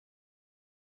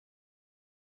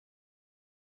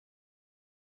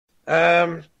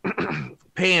Um,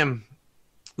 Pam.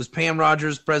 Was Pam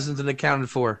Rogers present and accounted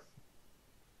for?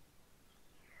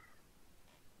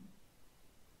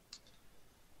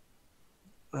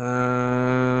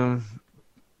 Pam,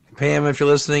 if you're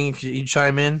listening, can you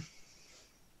chime in?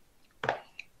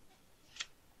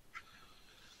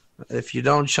 If you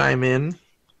don't chime in,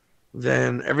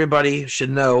 then everybody should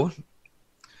know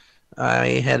I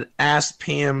had asked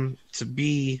Pam to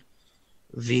be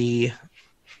the,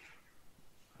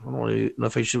 I don't know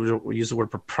if I should use the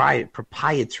word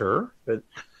proprietor, but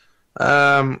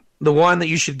the one that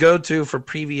you should go to for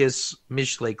previous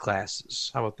Mishlei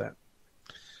classes. How about that?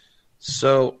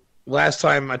 So last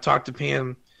time I talked to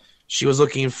Pam, she was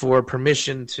looking for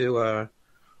permission to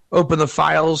open the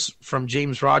files from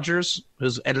James Rogers,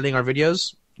 who's editing our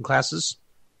videos and classes.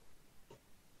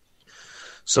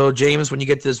 So, James, when you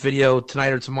get this video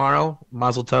tonight or tomorrow,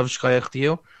 Mazel Tov, Shkoyach to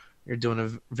you. You're doing a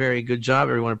very good job.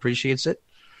 Everyone appreciates it.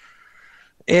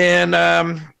 And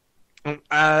I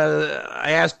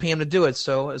asked Pam to do it.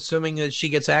 So, assuming that she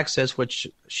gets access, which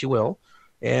she will,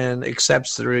 and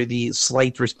accepts the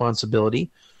slight responsibility,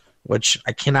 which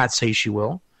I cannot say she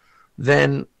will,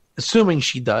 then assuming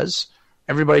she does,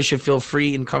 everybody should feel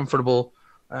free and comfortable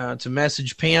to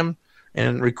message Pam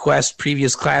and request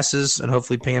previous classes, and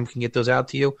hopefully Pam can get those out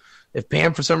to you. If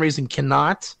Pam, for some reason,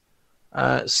 cannot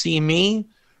see me,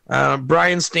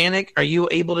 Brian Stanek, are you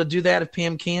able to do that if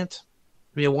Pam can't?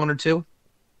 Maybe a one or two?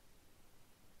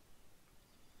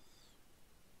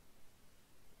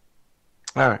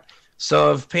 All right.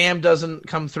 So if Pam doesn't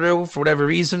come through for whatever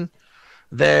reason,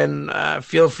 then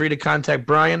feel free to contact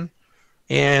Brian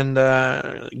and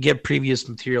get previous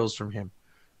materials from him.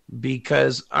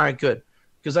 Because, all right, good.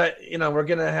 Because we're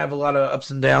gonna have a lot of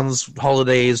ups and downs,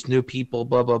 holidays, new people,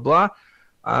 blah blah blah.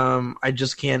 I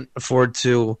just can't afford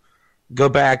to go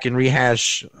back and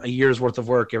rehash a year's worth of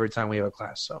work every time we have a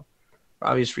class. So, for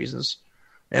obvious reasons,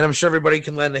 and I'm sure everybody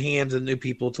can lend a hand to new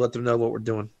people to let them know what we're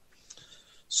doing.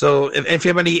 So, if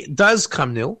anybody does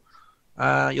come new,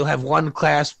 you'll have one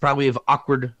class probably of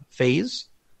awkward phase,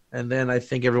 and then I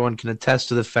think everyone can attest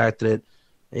to the fact that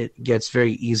it gets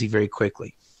very easy very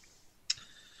quickly.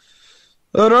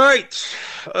 All right.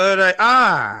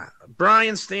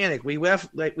 Brian Stanek.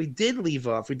 We did leave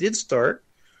off. We did start.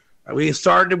 We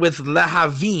started with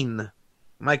Lahavin.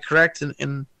 Am I correct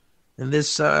in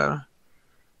this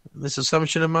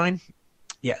assumption of mine?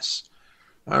 Yes.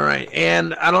 All right.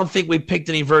 And I don't think we picked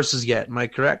any verses yet. Am I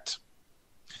correct?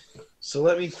 So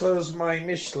let me close my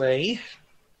Mishlei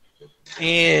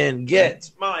and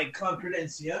get my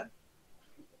Concordancia.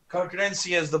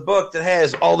 Concordancia is the book that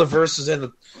has all the verses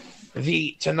in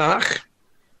the Tanakh.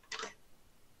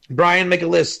 Brian, make a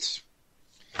list.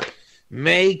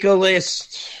 Make a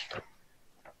list.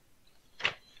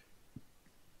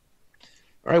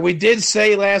 All right, we did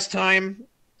say last time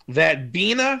that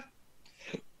Bina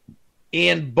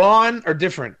and Bon are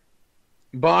different.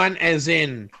 Bon as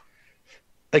in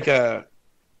like I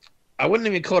wouldn't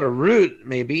even call it a root,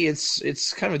 maybe.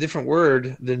 It's kind of a different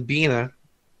word than Bina.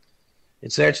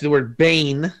 It's actually the word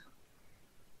Bane,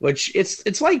 which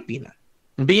it's like Bina.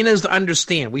 Bina is to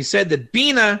understand. We said that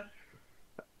Bina,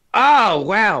 oh,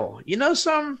 wow. You know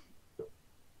something?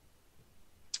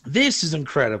 This is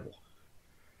incredible.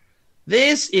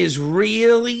 This is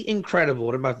really incredible,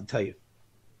 what I'm about to tell you.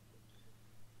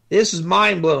 This is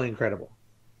mind-blowing incredible.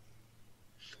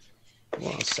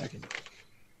 Hold on a second.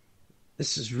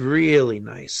 This is really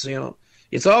nice. You know,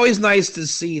 it's always nice to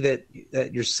see that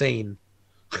you're sane.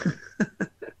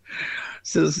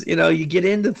 So, you know, you get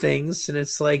into things, and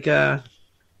it's like, it's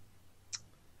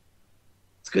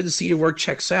good to see your work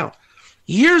checks out.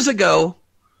 Years ago,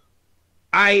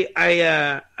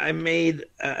 I made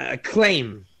a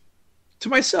claim to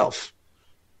myself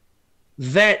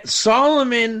that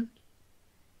Solomon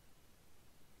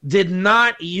did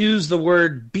not use the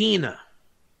word Bina,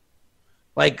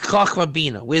 like Chachma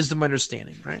Bina, wisdom,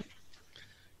 understanding, right?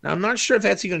 Now, I'm not sure if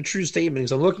that's even a true statement,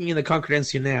 because I'm looking in the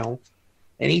Concordancia now,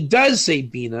 and he does say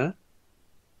Bina,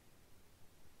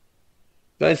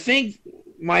 but I think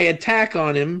my attack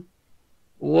on him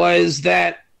was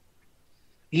that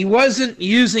he wasn't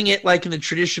using it like in the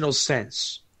traditional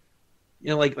sense. You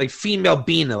know, like female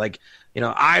Bina, like, you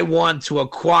know, I want to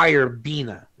acquire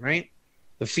Bina, right?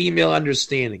 The female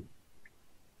understanding.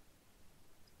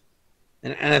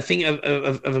 And I think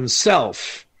of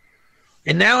himself.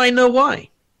 And now I know why.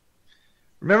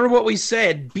 Remember what we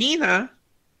said, Bina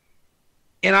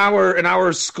in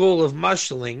our school of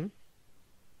Mishlei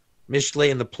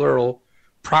in the plural,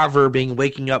 proverbing,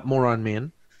 waking up moron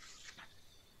man,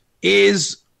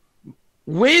 is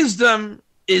wisdom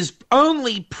is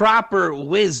only proper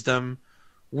wisdom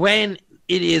when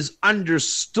it is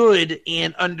understood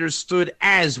and understood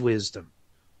as wisdom?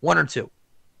 One or two?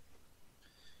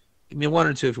 Give me one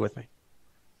or two if you're with me.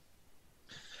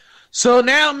 So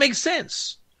now it makes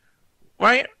sense,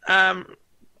 right? There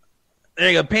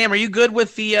you go, Pam. Are you good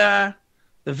with the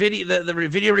video the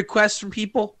video requests from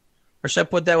people, or should I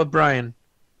put that with Brian?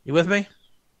 You with me?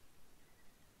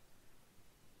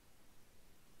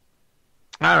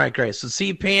 All right, great. So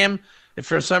see, Pam, if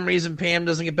for some reason Pam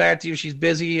doesn't get back to you, she's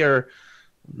busy or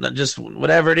just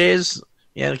whatever it is,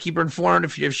 yeah, keep her informed.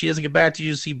 If she doesn't get back to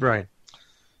you, see Brian.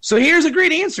 So here's a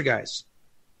great answer, guys.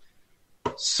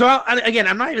 So, again,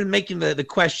 I'm not even making the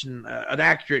question an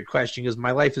accurate question because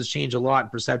my life has changed a lot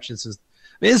in perception since.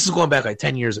 This is going back like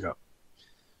 10 years ago.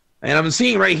 And I'm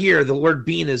seeing right here the word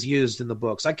being is used in the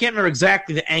books. I can't remember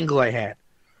exactly the angle I had.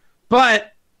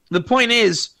 But the point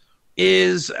is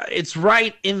it's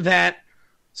right in that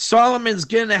Solomon's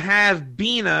going to have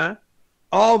Bina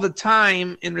all the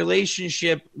time in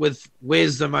relationship with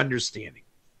wisdom, understanding.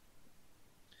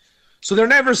 So they're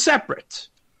never separate.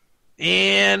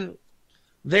 And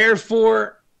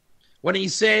therefore, when he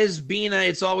says Bina,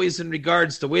 it's always in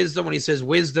regards to wisdom. When he says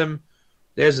wisdom,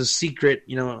 there's a secret,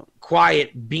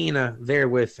 quiet Bina there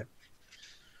with him.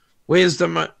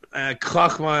 Wisdom,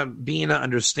 Chachma, Bina,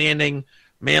 understanding,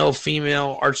 male,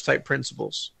 female, archetype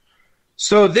principles.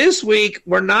 So this week,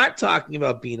 we're not talking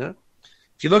about Bina.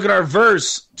 If you look at our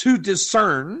verse, to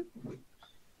discern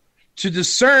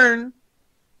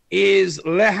is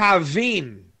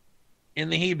Lahavin in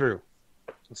the Hebrew.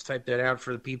 Let's type that out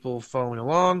for the people following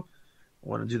along. I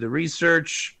want to do the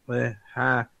research.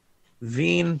 Lahavin.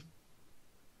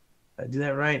 Did I do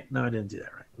that right? No, I didn't do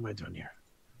that right. What am I doing here?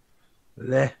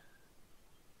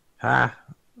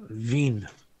 Lahavin.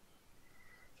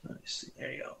 Let's see.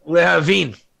 There you go.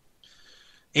 Lahavin.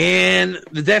 And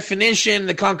the definition,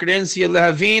 the concordancia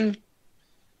Lahavin,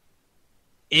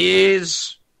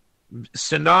 is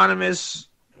synonymous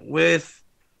with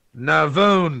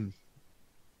Navon.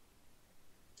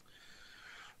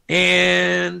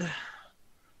 And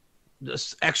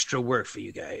just extra work for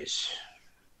you guys.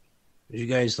 You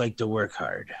guys like to work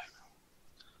hard.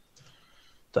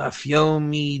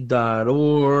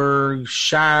 Dafyomi.org,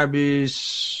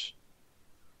 Shabbos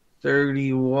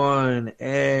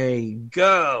 31A,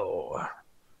 go.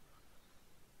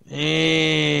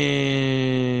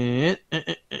 And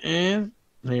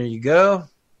there you go.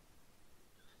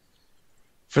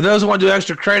 For those who want to do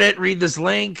extra credit, read this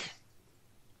link.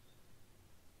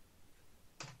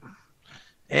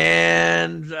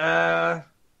 And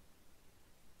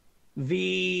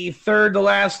the third to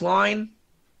last line,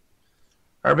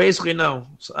 or basically no,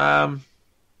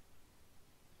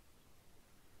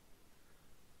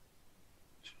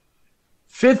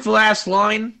 fifth to last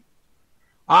line,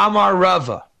 Amar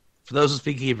Rava, for those who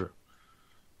speak Hebrew.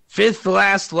 Fifth to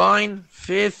last line,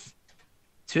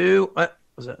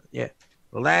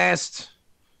 last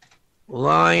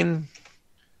line,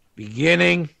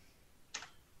 beginning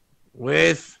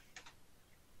with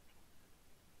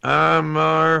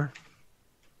Amar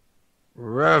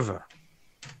Rava.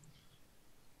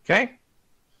 Okay?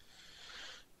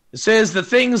 It says the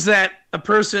things that a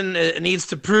person needs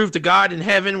to prove to God in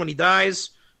heaven when he dies,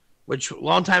 which a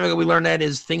long time ago we learned that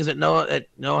is things that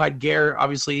Noah Ger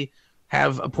obviously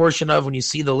have a portion of. When you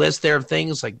see the list there of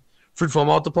things like fruitful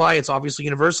multiply, it's obviously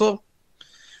universal,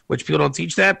 which people don't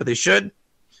teach that, but they should.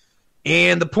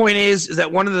 And the point is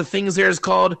that one of the things there is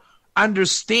called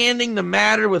understanding the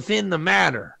matter within the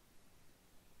matter.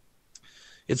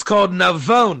 It's called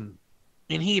Navon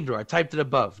in Hebrew. I typed it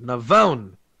above.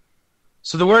 Navon.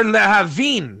 So the word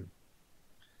Lahavin,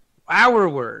 our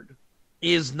word,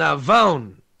 is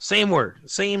Navon. Same word,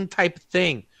 same type of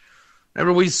thing.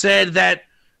 Remember we said that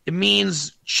it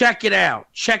means check it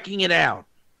out, checking it out.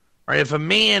 Right? If a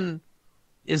man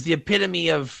is the epitome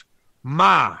of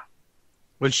ma,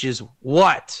 which is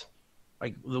what?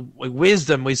 Like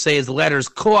wisdom, we say is the letters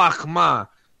koach ma,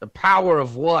 the power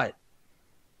of what?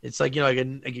 It's like,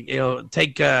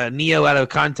 take Neo out of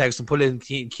context and put it in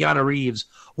Keanu Reeves.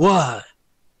 What?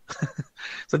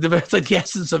 it's like the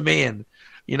essence of man.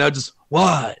 Just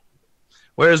what?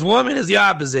 Whereas woman is the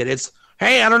opposite. It's,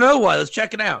 hey, I don't know what. Let's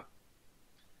check it out.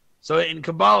 So in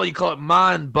Kabbalah, you call it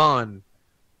man ban.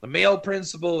 The male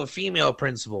principle, the female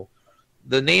principle.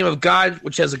 The name of God,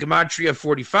 which has a gematria of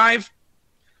 45.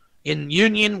 In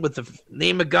union with the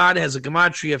name of God, has a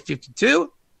gematria of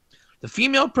 52. The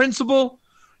female principle,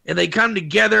 and they come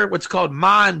together, what's called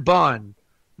ma and ban.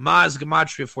 Ma is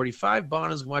gematria 45,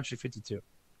 ban is gematria 52.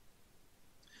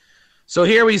 So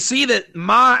here we see that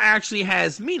ma actually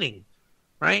has meaning,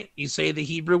 right? You say the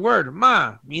Hebrew word,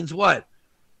 ma, means what?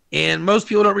 And most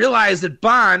people don't realize that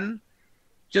ban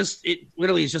it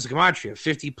literally is just a gematria,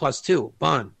 50 plus 2,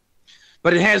 ban.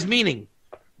 But it has meaning.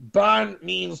 Ban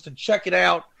means to check it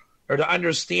out or to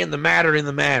understand the matter in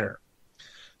the matter.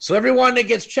 So everyone that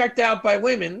gets checked out by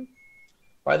women,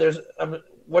 what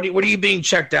are you being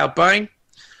checked out by?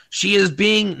 She is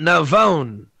being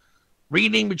navon,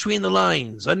 reading between the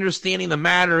lines, understanding the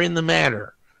matter in the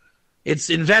matter. It's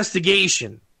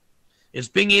investigation. It's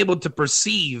being able to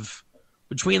perceive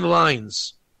between the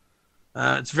lines.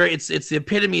 It's the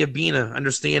epitome of bina,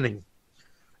 understanding.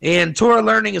 And Torah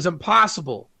learning is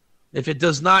impossible if it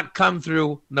does not come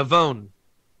through navon.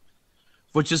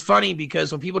 Which is funny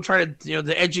because when people try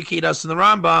to educate us in the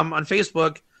Rambam on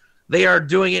Facebook, they are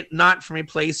doing it not from a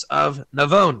place of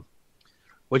navon,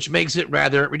 which makes it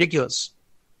rather ridiculous.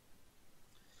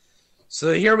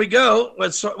 So here we go.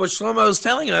 What Shlomo is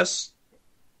telling us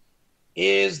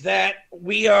is that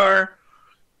we are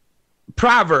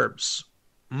Proverbs,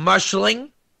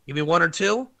 mushling. Give me one or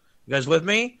two. You guys with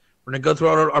me? We're going to go through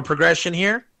our progression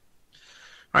here.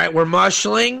 All right, we're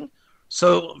mushling.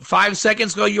 So 5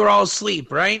 seconds ago, you were all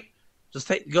asleep, right?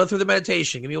 Just go through the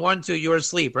meditation. Give me 1, 2. You were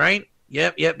asleep, right?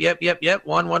 Yep.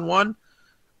 1, 1, 1.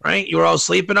 Right? You were all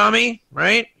sleeping on me,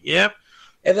 right? Yep.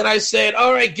 And then I said,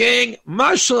 all right, gang,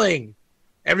 mushling.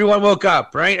 Everyone woke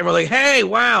up, right? And we're like, hey,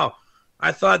 wow.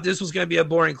 I thought this was going to be a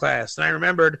boring class. And I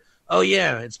remembered, oh,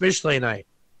 yeah, it's Mishlei night.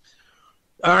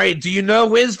 All right, do you know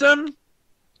wisdom?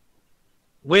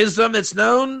 Wisdom that's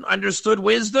known, understood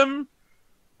wisdom,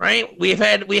 right? We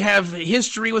have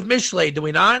history with Mishlei, do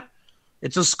we not?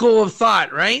 It's a school of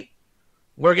thought, right?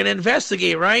 We're going to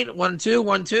investigate, right? 1, 2,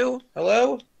 1, 2.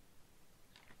 Hello?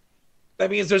 That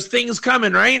means there's things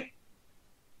coming, right?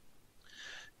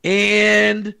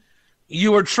 And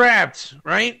you were trapped,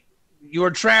 right? You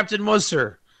were trapped in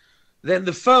Musar. Then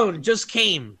the phone just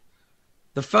came.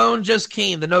 The phone just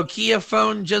came. The Nokia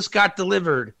phone just got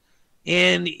delivered.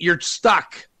 And you're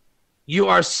stuck. You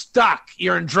are stuck.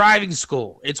 You're in driving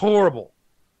school. It's horrible.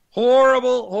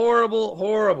 Horrible.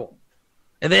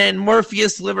 And then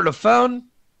Morpheus delivered a phone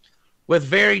with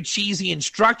very cheesy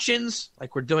instructions,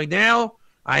 like we're doing now.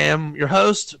 I am your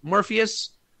host,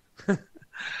 Morpheus.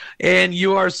 And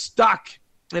you are stuck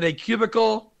in a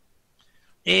cubicle.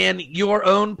 And your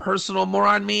own personal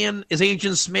moron man is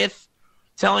Agent Smith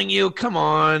telling you, come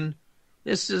on,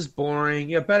 this is boring.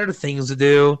 You have better things to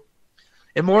do.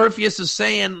 And Morpheus is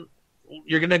saying,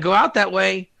 you're going to go out that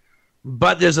way,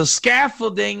 but there's a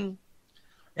scaffolding,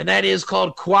 and that is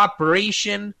called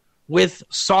cooperation with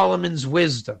Solomon's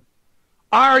wisdom.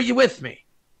 Are you with me?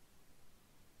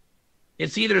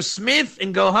 It's either Smith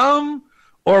and go home,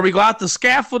 or we go out the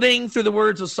scaffolding through the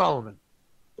words of Solomon.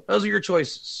 Those are your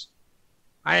choices.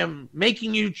 I am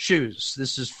making you choose.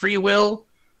 This is free will.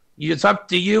 It's up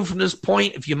to you from this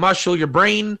point if you muscle your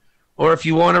brain or if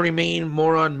you want to remain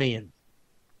moron man.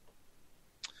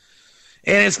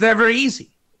 And it's never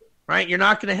easy, right? You're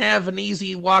not going to have an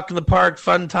easy walk in the park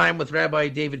fun time with Rabbi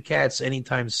David Katz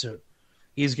anytime soon.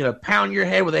 He's going to pound your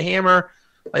head with a hammer.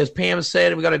 As Pam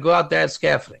said, we got to go out that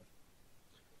scaffolding.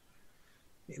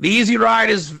 The easy ride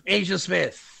is Agent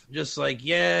Smith. Just like,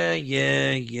 yeah.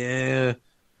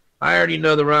 I already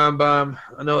know the Rambam.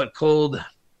 I know it cold.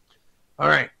 All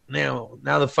right, now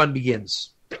the fun begins.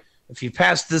 If you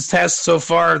passed this test so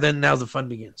far, then now the fun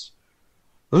begins.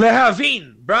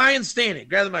 Lahavin, Brian Stanek.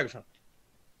 Grab the microphone.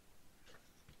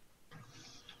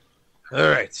 All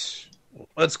right.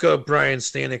 Let's go, Brian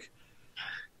Stanek.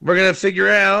 We're going to figure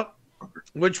out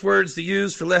which words to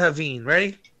use for Lahavin.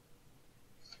 Ready?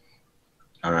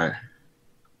 All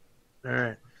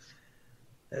right.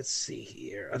 Let's see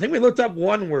here. I think we looked up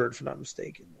one word, if I'm not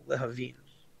mistaken. Lahavin.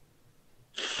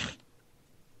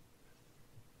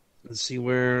 Let's see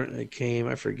where it came.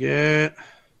 I forget.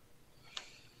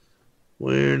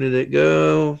 Where did it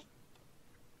go?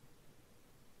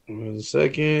 1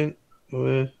 second.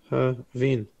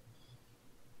 Lahavin.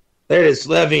 There it is.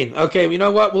 Lahavin. Okay, you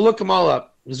know what? We'll look them all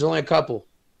up. There's only a couple.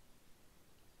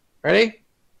 Ready?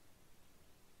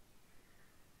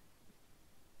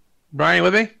 Brian,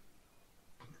 with me?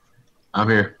 I'm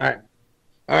here. All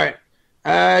right.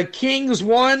 Kings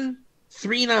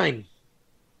 1:3-9.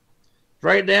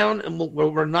 Write it down, and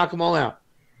we'll knock them all out.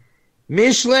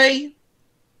 Mishlei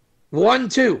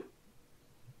 1:2.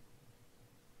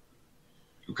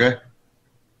 Okay.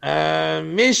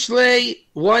 Mishlei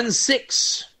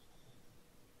 1:6.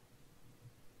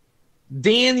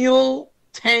 Daniel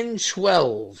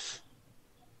 10:12.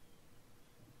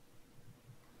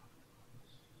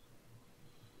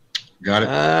 Got it.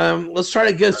 Let's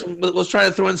try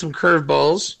to throw in some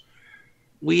curveballs.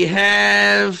 We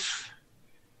have.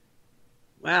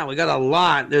 Wow, we got a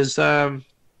lot. There's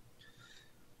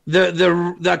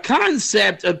The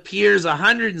concept appears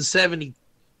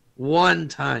 171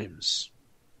 times.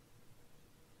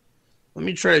 Let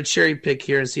me try to cherry pick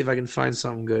here and see if I can find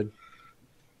something good.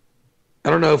 I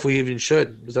don't know if we even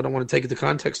should, because I don't want to take the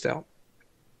context out.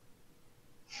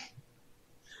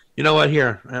 You know what?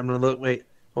 Here, I'm going to look. Wait,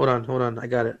 hold on. I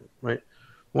got it. Right.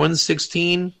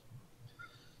 116.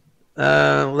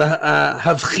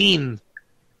 Lahavin.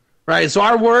 Right. So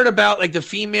our word about like the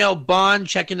female bond,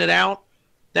 checking it out,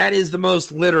 that is the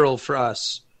most literal for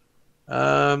us.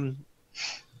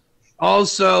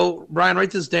 Also, Brian,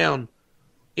 write this down.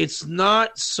 It's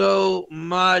not so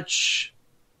much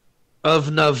of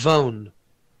Navon.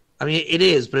 I mean, it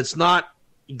is, but it's not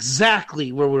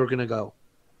exactly where we're going to go.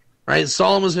 Right?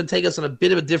 Solomon's going to take us on a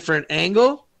bit of a different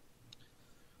angle.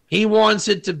 He wants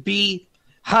it to be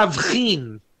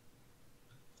Havchin,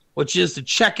 which is to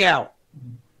check out.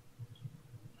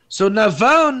 So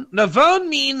Navon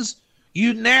means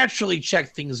you naturally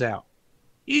check things out.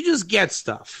 You just get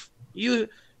stuff. You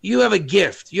have a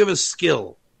gift. You have a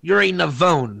skill. You're a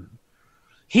Navon.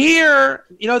 Here,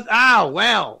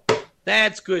 wow,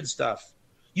 that's good stuff.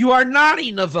 You are not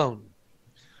a Navon.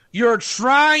 You're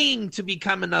trying to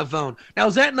become a Navon. Now,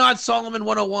 is that not Solomon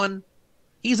 101?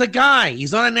 He's a guy.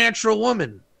 He's not a natural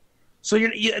woman. So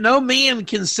no man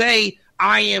can say,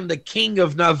 I am the king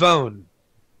of Navon.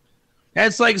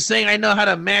 That's like saying, I know how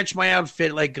to match my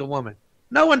outfit like a woman.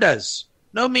 No one does.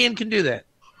 No man can do that.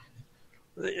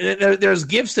 There's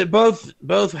gifts that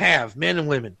both have, men and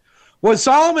women. What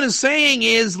Solomon is saying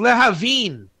is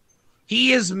Lahavin.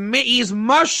 He's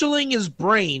muscling his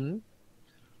brain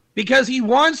because he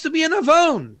wants to be an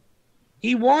Avon.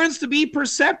 He wants to be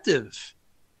perceptive.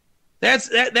 That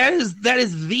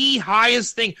is the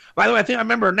highest thing. By the way, I think I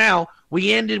remember now.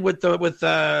 We ended with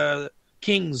the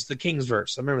Kings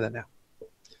verse. I remember that now.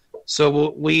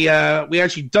 So we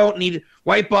actually don't need to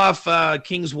wipe off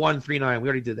Kings 1:3-9. We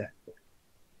already did that.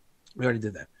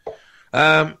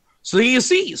 So you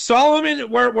see,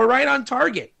 Solomon, we're right on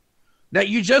target. Now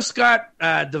you just got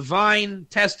divine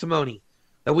testimony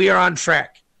that we are on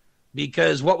track,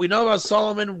 because what we know about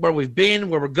Solomon, where we've been,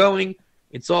 where we're going,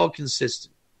 it's all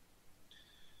consistent.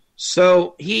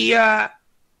 So he hasig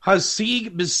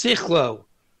b'sichlo.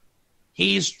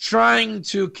 He's trying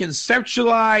to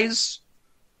conceptualize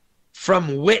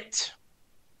from wit,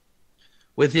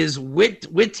 with his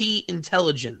witty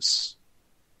intelligence.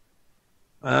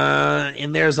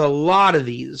 And there's a lot of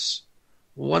these.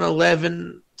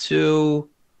 111 to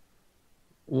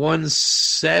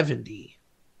 170.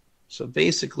 So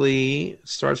basically, it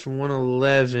starts from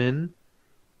 111.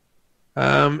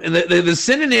 And the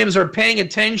synonyms are paying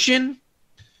attention.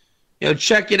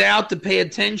 Check it out to pay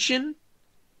attention.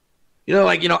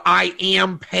 I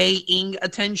am paying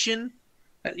attention.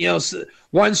 So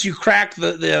once you crack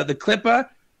the clipper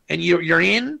and you're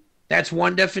in, that's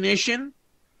one definition.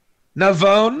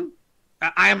 Navon,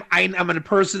 I'm a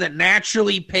person that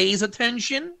naturally pays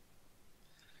attention.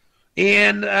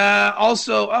 And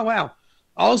also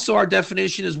our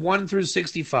definition is 1 through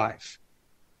 65.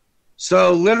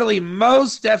 So literally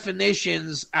most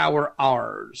definitions are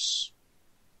ours.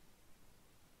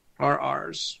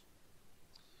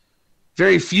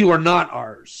 Very few are not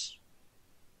ours.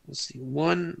 Let's see.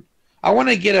 I want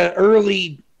to get an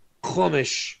early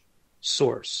Chumash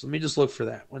source. Let me just look for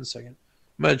that. 1 second.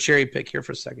 I'm going to cherry pick here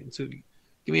for a second. So give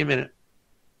me a minute.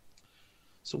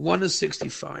 So 1 to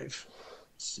 65.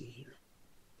 Let's see here.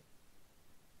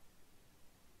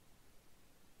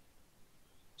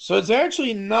 So it's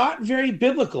actually not very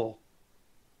biblical.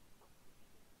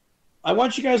 I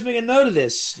want you guys to make a note of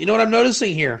this. You know what I'm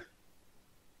noticing here?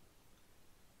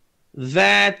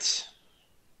 That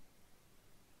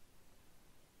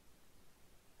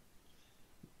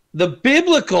the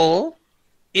biblical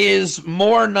is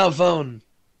more Navon.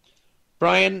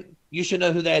 Brian, you should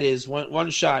know who that is. One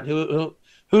shot.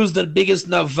 Who's the biggest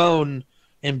Navon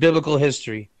in biblical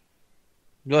history?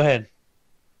 Go ahead.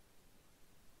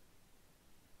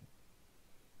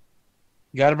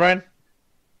 You got it, Brian?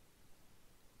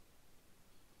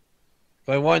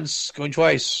 Going once, going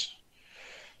twice.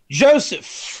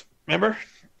 Joseph. Remember?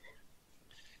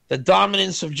 The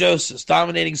dominance of Joseph,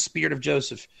 dominating spirit of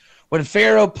Joseph. When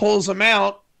Pharaoh pulls him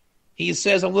out, he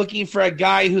says, I'm looking for a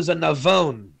guy who's a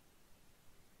Navon.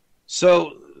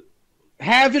 So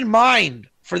have in mind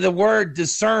for the word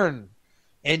discern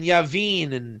and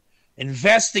Yavin and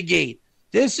investigate.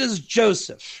 This is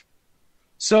Joseph.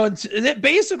 So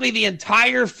basically the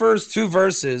entire first 2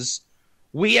 verses,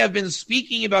 we have been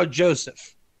speaking about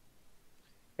Joseph.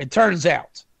 It turns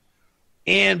out.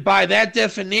 And by that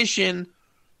definition,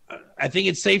 I think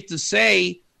it's safe to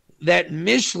say that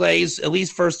Mishlei's, at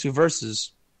least first 2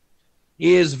 verses,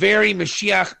 is very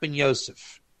Mashiach ben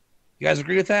Yosef. You guys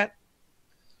agree with that?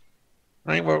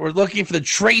 Right? We're looking for the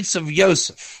traits of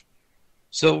Yosef.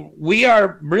 So we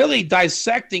are really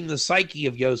dissecting the psyche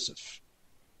of Yosef.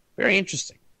 Very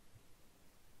interesting.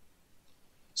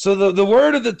 So the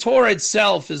word of the Torah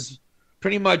itself is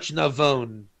pretty much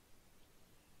Navon.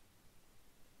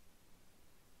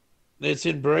 It's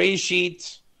in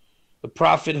Bereshit, the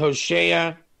prophet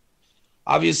Hosea.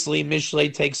 Obviously,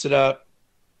 Mishlei takes it up.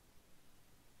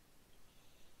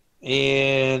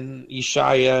 And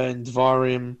Yeshaya and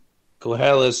Dvarim,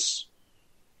 Koheles.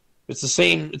 It's the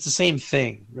same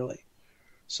thing, really.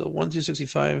 So 1 through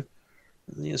 65,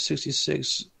 then you have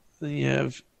 66, then you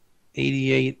have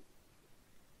 88,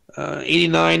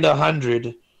 89 to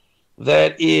 100.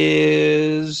 That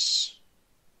is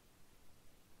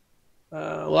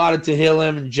a lot of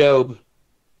Tehillim and Job.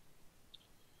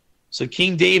 So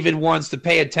King David wants to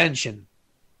pay attention.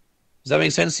 Does that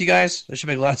make sense to you guys? That should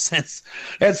make a lot of sense.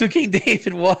 That's who King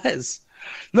David was.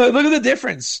 Look at the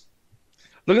difference.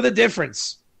 Look at the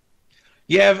difference.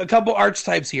 You have a couple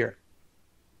archetypes here.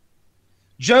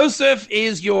 Joseph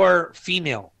is your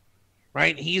female,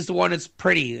 right? He's the one that's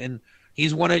pretty, and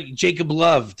he's one that Jacob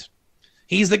loved.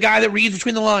 He's the guy that reads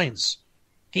between the lines.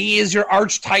 He is your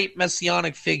archetype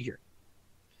messianic figure.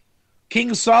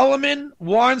 King Solomon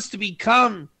wants to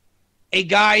become a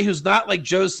guy who's not like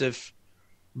Joseph,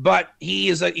 but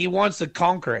he wants to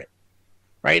conquer it,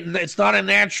 right? And it's not a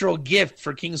natural gift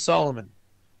for King Solomon.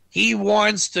 He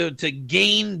wants to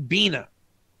gain Bina.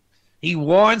 He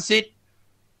wants it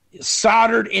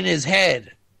soldered in his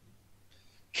head.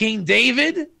 King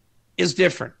David is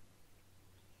different.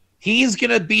 He's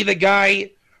going to be the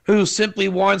guy who simply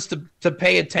wants to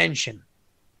pay attention.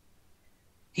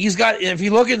 If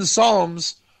you look in the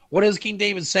Psalms, what is King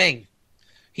David saying?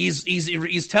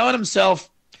 He's telling himself,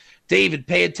 David,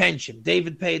 pay attention.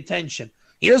 David, pay attention.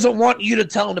 He doesn't want you to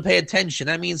tell him to pay attention.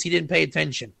 That means he didn't pay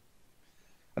attention.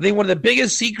 I think one of the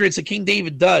biggest secrets that King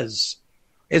David does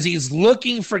is he's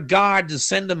looking for God to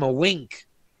send him a wink.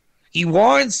 He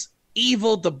wants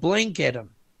evil to blink at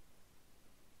him.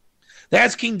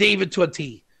 That's King David to a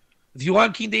T. If you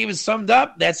want King David summed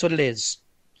up, that's what it is.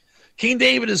 King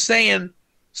David is saying,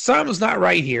 something's not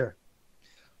right here.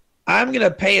 I'm going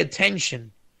to pay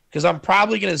attention because I'm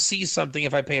probably going to see something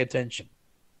if I pay attention.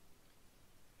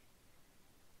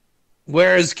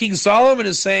 Whereas King Solomon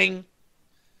is saying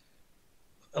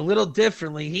a little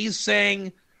differently. He's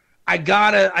saying, I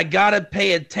gotta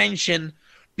pay attention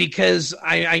because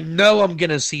I know I'm going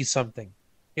to see something.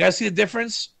 You guys see the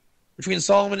difference between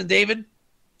Solomon and David?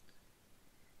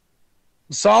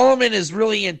 Solomon is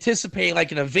really anticipating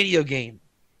like in a video game.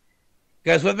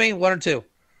 You guys with me? 1 or 2?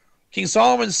 King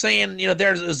Solomon's saying,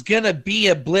 there's going to be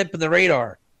a blip in the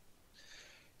radar.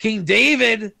 King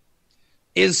David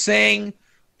is saying,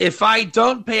 if I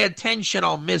don't pay attention,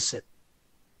 I'll miss it.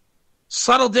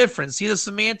 Subtle difference. See the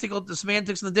semantics and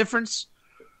the difference?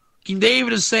 King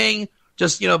David is saying,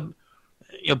 just,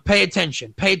 pay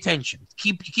attention. Pay attention.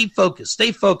 Keep focused.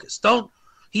 Stay focused.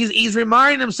 He's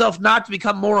reminding himself not to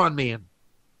become moron man.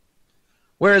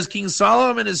 Whereas King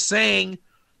Solomon is saying,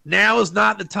 now is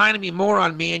not the time to be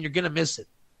moron man. You're going to miss it.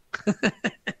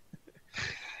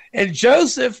 And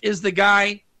Joseph is the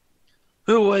guy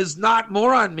who was not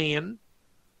moron man,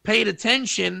 paid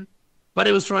attention, but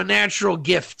it was from a natural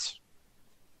gift.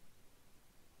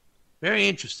 Very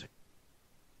interesting,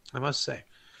 I must say.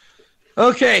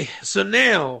 Okay, so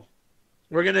now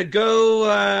we're going to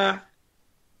go,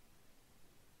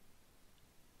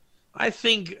 I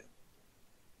think,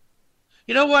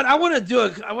 you know what? I want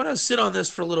to sit on this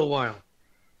for a little while.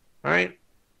 All right?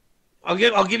 I'll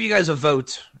give you guys a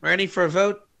vote. Ready for a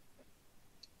vote?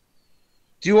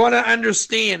 Do you want to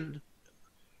understand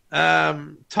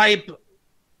type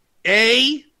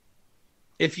A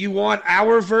if you want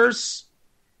our verse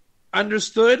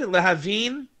understood,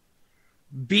 Lahavin?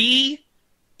 B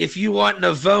if you want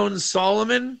Navon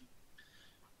Solomon?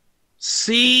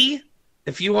 C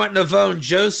if you want Navon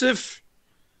Joseph?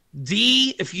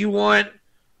 D if you want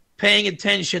paying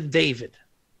attention David?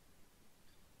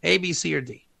 A, B, C, or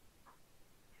D?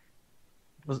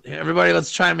 Everybody,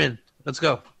 let's chime in. Let's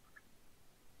go.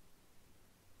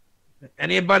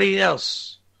 Anybody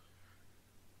else?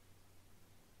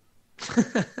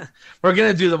 We're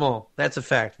going to do them all. That's a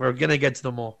fact. We're going to get to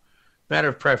them all. Matter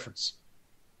of preference.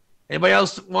 Anybody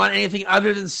else want anything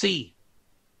other than C?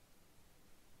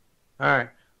 All right.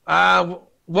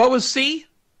 What was C?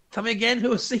 Tell me again who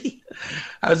was C.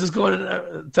 I was just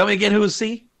going tell me again who was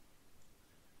C.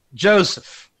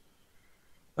 Joseph.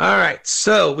 All right.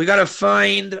 So we got to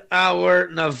find our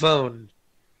Navon.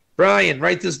 Brian,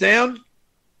 write this down.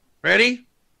 Ready?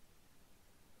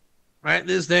 Write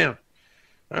this down.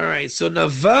 All right, so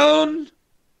Navon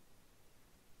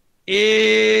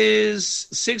is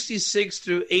 66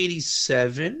 through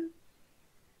 87.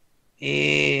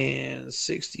 And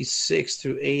 66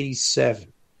 through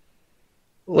 87.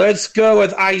 Let's go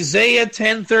with Isaiah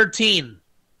 10:13.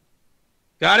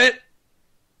 Got it?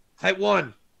 Type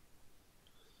 1.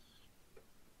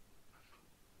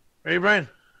 Ready, Brian?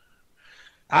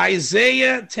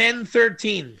 Isaiah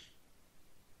 10:13.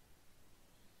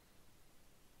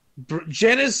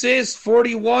 Genesis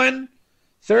 41,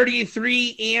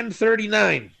 33, and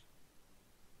 39.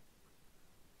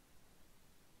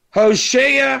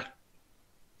 Hosea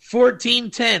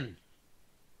 14:10.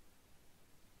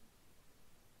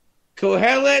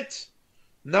 Kohelet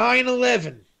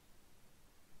 9:11.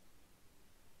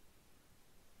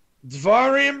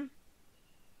 Dvarim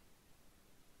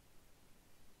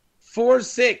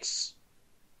 4:6.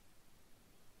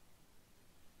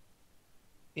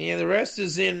 And the rest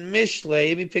is in Mishlei.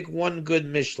 Let me pick one good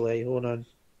Mishlei. Hold on.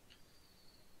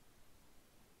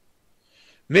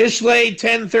 Mishlei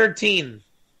 10:13.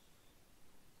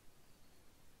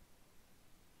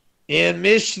 And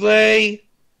Mishlei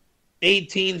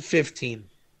 18:15.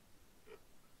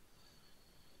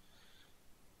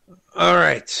 All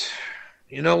right.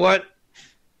 You know what?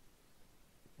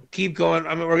 Keep going.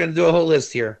 I mean, we're going to do a whole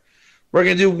list here. We're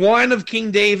going to do one of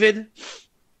King David.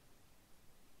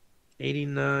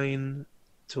 89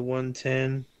 to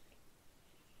 110.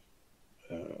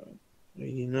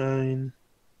 89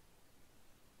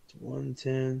 to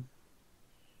 110.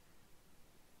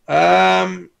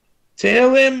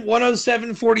 Tehillim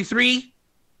 107:43.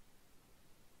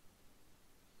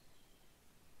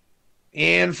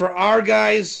 And for our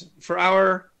guys, for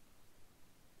our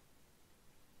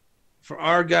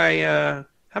guy,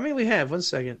 how many we have? 1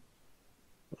 second.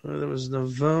 There was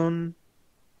Navon,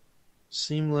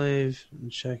 Simlev, and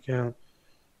check out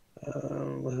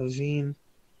Lahavin.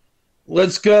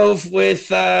 Let's go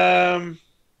with.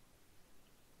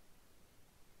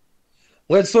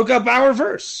 Let's look up our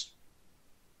verse.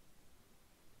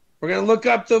 We're going to look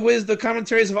up the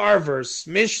commentaries of our verse.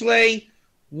 Mishlei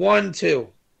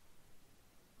 1:2.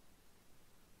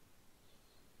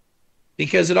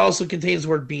 Because it also contains the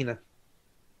word Bina.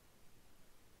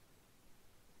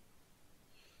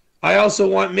 I also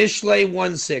want Mishlei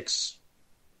 1:6.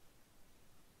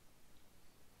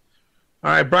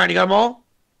 All right, Brian, you got them all?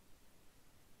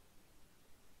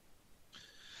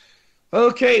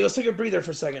 Okay, let's take a breather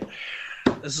for a second.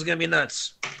 This is going to be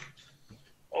nuts.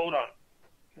 Hold on.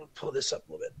 I'll pull this up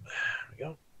a little bit.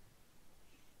 There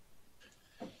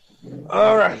we go.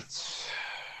 All right.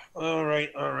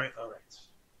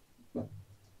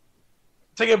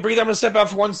 Take a breather. I'm going to step out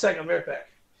for 1 second. I'll be right back.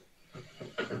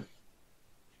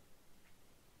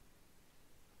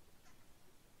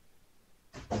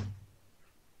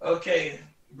 Okay,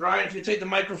 Brian, if you take the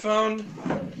microphone,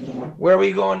 where are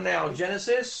we going now?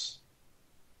 Genesis?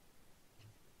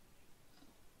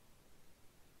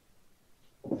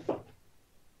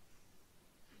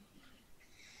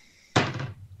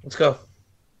 Let's go.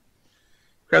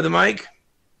 Grab the mic.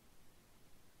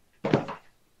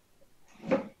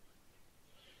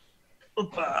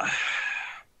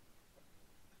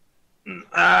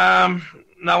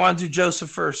 Now I want to do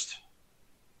Joseph first.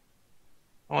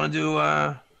 I want to do...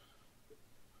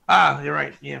 you're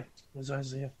right. Yeah. Where's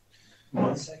Isaiah?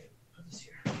 1 second. Put this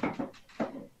here.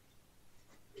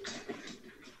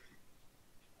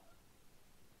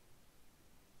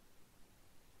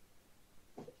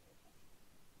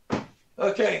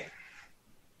 Okay.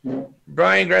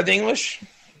 Brian, grab the English.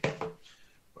 Where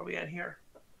are we at here?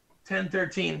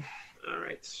 10:13. All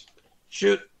right.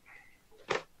 Shoot.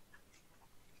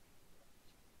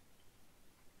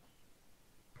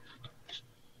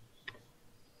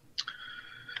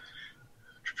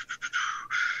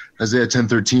 Isaiah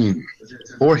 10:13.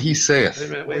 Or he saith.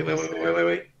 Wait a minute.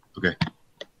 Wait. Okay.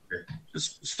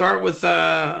 Just start with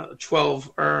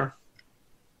 12. Or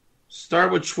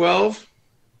start with 12.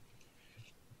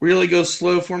 Really go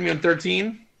slow for me on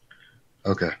 13.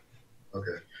 Okay.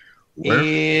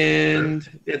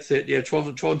 And that's it. Yeah, 12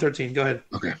 and 13. Go ahead.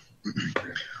 Okay.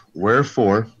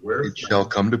 Wherefore it shall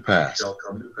come to pass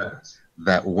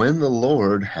that when the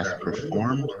Lord hath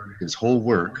performed his whole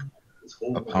work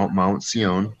upon Mount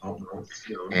Sion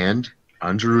and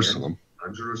on Jerusalem,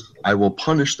 I will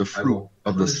punish the fruit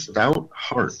of the stout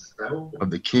heart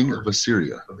of the king of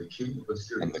Assyria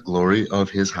and the glory of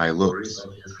his high looks.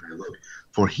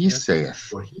 For he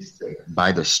saith,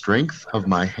 by the strength of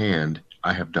my hand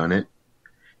I have done it,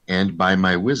 and by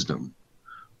my wisdom,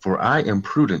 for I am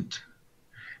prudent,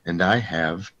 and I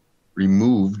have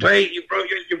removed... Wait, you broke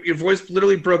your voice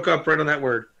literally broke up right on that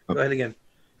word. Go ahead again.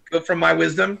 Go from my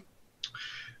wisdom.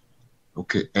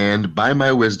 Okay, and by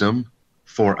my wisdom,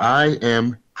 for I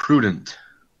am prudent.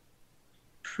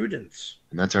 Prudence.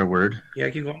 And that's our word. Yeah,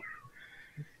 keep going.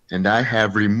 And I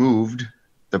have removed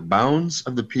the bounds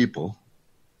of the people,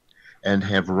 and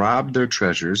have robbed their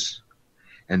treasures,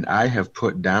 and I have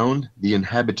put down the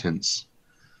inhabitants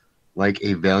like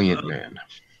a valiant man.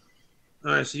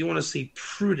 All right, so you want to see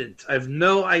prudent. I have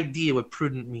no idea what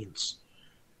prudent means.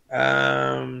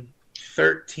 13.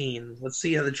 Let's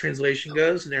see how the translation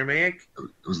goes in Aramaic.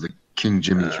 It was the King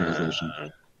Jimmy translation.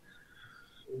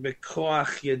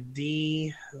 Bekoach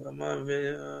yadi.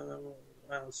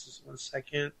 One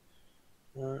second.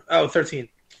 13.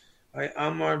 I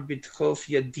amar bitkof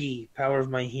yadi, power of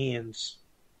my hands.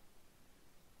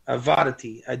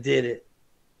 Avadati, I did it.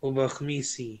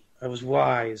 Ubachmisi, I was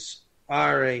wise.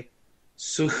 Are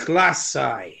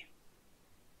suchlasai.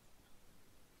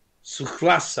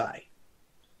 Suchlasai.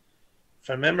 If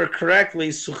I remember correctly,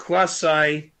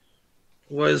 suchlasai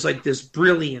was like this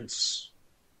brilliance,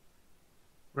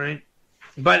 right?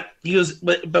 But he was,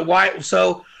 but why?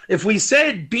 So if we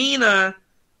said Bina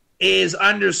is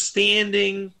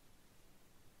understanding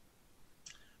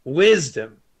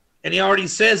wisdom, and he already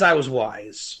says I was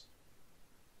wise.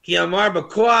 Ki amar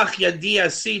b'koach yadi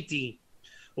asiti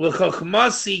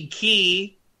l'chochmasi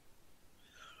ki.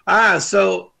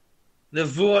 So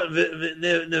nevunosi.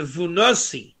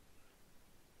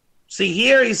 See,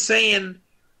 here he's saying,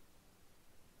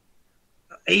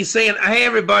 hey,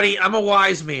 everybody, I'm a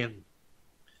wise man.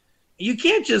 You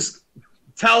can't just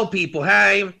tell people,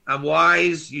 hey, I'm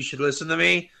wise, you should listen to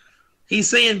me. He's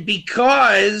saying,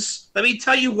 because, let me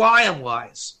tell you why I'm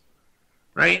wise.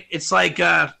 Right? It's like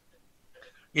if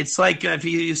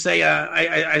you say,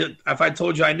 if I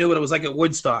told you I knew what it was like at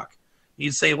Woodstock,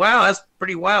 you'd say, wow, that's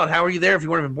pretty wild. How are you there if you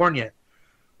weren't even born yet?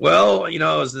 Well, it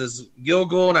was this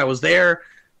Gilgal, and I was there.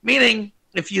 Meaning,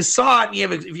 if you saw it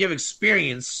and if you have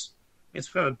experience, it's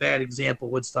kind of a bad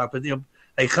example, Woodstock, but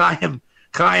like Chaim,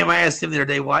 I asked him the other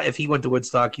day why if he went to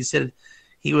Woodstock. He said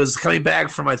he was coming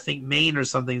back from, I think, Maine or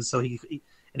something, so he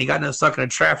got stuck in a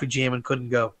traffic jam and couldn't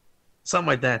go, something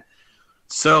like that.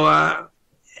 So,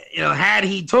 had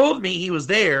he told me he was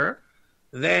there,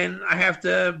 then I have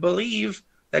to believe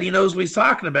that he knows what he's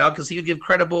talking about because he would give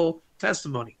credible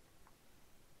testimony.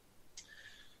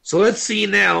 So let's see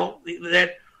now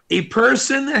that a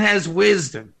person that has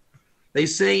wisdom, they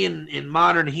say in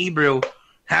modern Hebrew,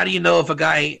 how do you know if a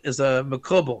guy is a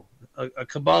makubal, a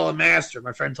Kabbalah master?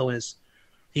 My friend told me this.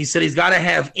 He said he's got to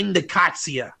have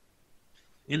indikatia.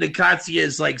 Indikatia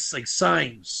is like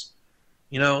signs.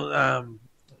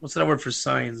 What's that word for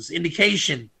signs?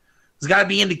 Indication. There's got to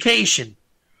be indication.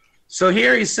 So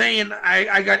here he's saying,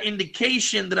 I got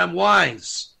indication that I'm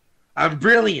wise. I'm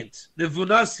brilliant.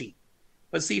 Nivunasi.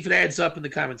 Let's see if it adds up in the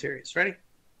commentaries. Ready?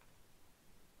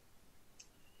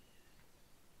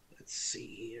 Let's see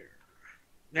here.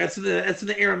 That's in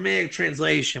the Aramaic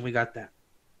translation. We got that.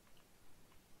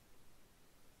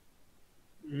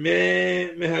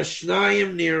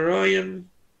 Mehashnayim Niroyim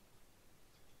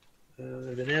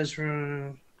Ibn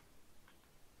Ezra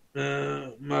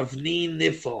Mavnin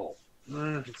Nifal.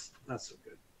 It's not so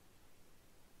good.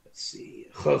 Let's see.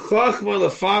 Chachma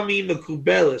lafami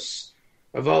mekubelis.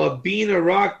 Avalabina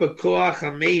rak b'koach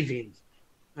hamevin.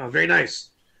 Oh, very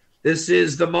nice. This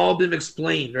is the Malbim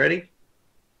explained. Ready?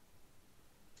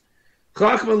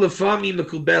 Chachma lafami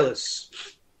mekubelis.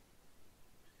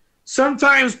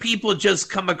 Sometimes people just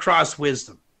come across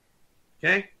wisdom.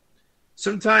 Okay?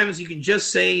 Sometimes you can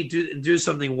just say, do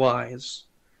something wise.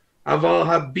 Aval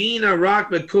habina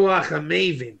rak b'koach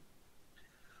hamevin.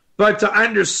 But to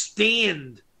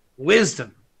understand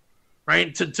wisdom,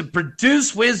 right? To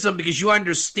produce wisdom because you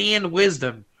understand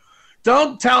wisdom.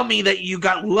 Don't tell me that you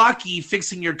got lucky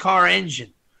fixing your car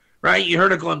engine, right? You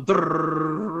heard it going,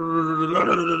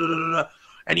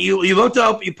 and you looked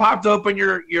up, you popped open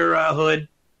your hood,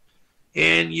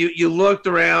 and you looked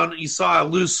around, and you saw a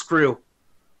loose screw,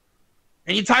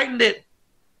 and you tightened it,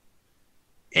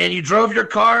 and you drove your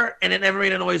car, and it never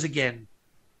made a noise again.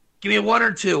 Give me a 1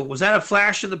 or 2. Was that a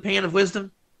flash in the pan of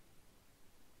wisdom?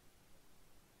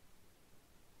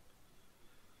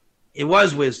 It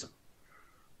was wisdom.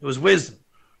 It was wisdom.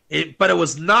 But it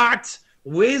was not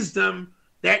wisdom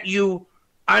that you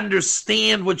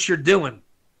understand what you're doing.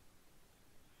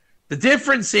 The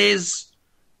difference is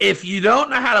if you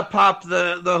don't know how to pop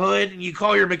the hood and you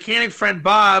call your mechanic friend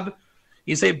Bob,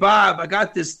 you say, Bob, I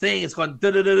got this thing. It's going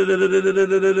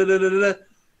da-da-da-da-da-da-da-da-da-da-da.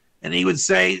 And he would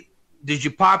say, did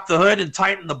you pop the hood and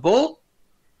tighten the bolt?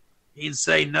 He'd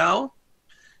say, no.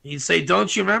 He'd say,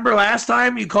 don't you remember last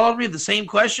time you called me the same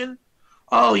question?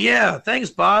 Oh, yeah. Thanks,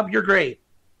 Bob. You're great.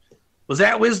 Was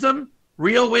that wisdom?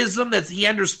 Real wisdom that he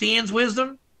understands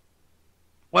wisdom?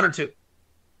 One or two?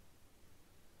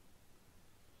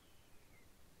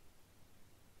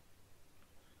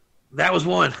 That was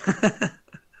one.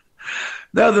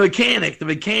 No, the mechanic. The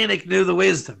mechanic knew the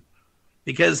wisdom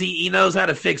because he knows how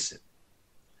to fix it.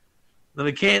 The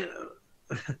mechanic.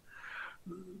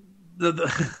 Let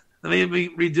me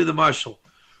redo the marshal.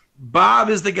 Bob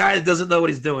is the guy that doesn't know what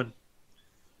he's doing.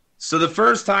 So the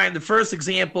first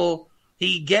example,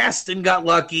 he guessed and got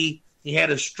lucky. He had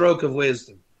a stroke of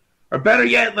wisdom. Or better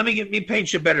yet, let me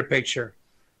paint you a better picture.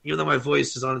 Even though my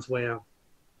voice is on its way out.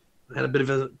 I had a bit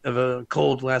of a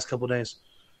cold the last couple of days.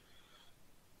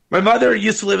 My mother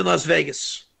used to live in Las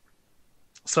Vegas.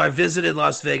 So I visited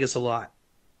Las Vegas a lot.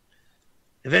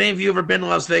 Have any of you ever been to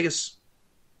Las Vegas?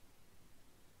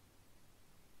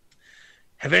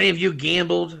 Have any of you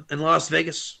gambled in Las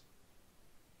Vegas?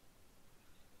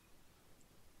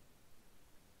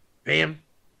 Bam.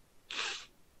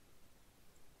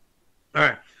 All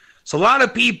right. So a lot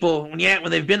of people, when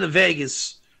they've been to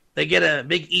Vegas, they get a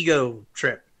big ego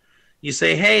trip. You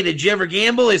say, hey, did you ever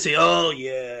gamble? They say, oh,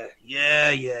 yeah.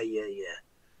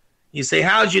 You say,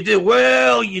 how'd you do?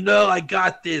 Well, I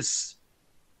got this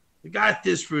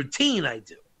routine I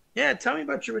do. Yeah, tell me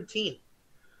about your routine.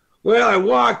 Well, I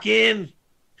walk in,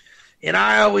 and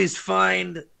I always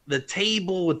find the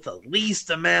table with the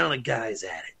least amount of guys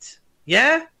at it.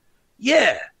 Yeah?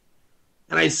 Yeah.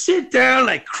 And I sit down and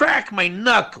I crack my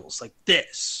knuckles like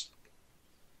this.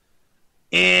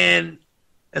 And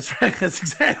that's right. That's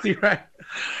exactly right.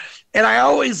 And I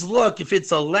always look, if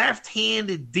it's a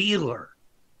left-handed dealer,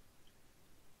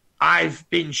 I've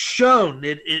been shown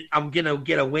that I'm going to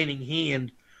get a winning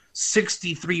hand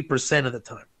 63% of the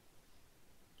time.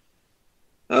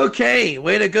 Okay,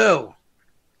 way to go.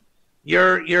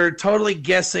 You're totally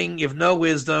guessing, you have no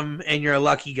wisdom, and you're a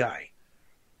lucky guy.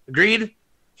 Agreed?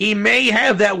 He may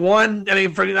have that one. I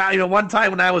mean, one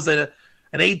time when I was an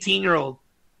 18-year-old,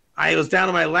 I was down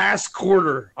to my last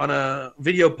quarter on a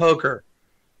video poker,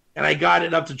 and I got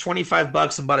it up to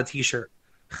 $25 and bought a T-shirt.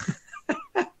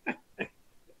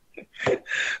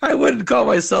 I wouldn't call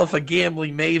myself a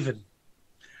gambling maven,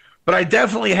 but I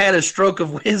definitely had a stroke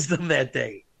of wisdom that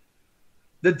day.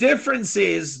 The difference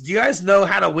is, do you guys know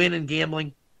how to win in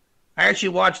gambling? I actually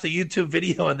watched a YouTube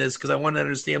video on this because I wanted to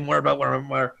understand more about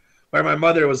where my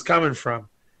mother was coming from.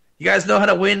 You guys know how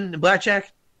to win in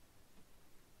blackjack?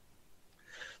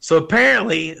 So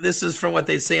apparently, this is from what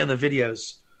they say on the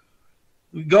videos.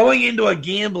 Going into a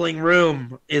gambling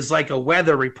room is like a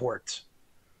weather report.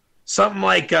 Something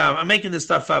like, I'm making this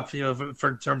stuff up,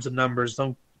 for terms of numbers.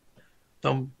 Don't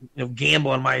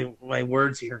gamble on my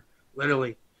words here,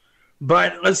 literally.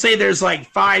 But let's say there's like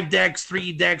 5 decks,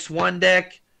 3 decks, 1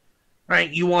 deck,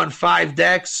 right? You want 5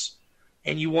 decks,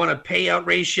 and you want a payout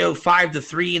ratio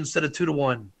 5-3 instead of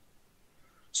 2-1.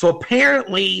 So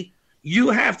apparently,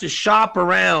 you have to shop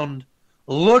around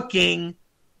looking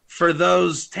for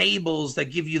those tables that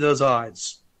give you those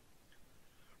odds.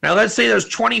 Now, let's say there's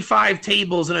 25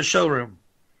 tables in a showroom.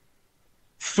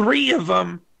 3 of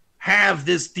them have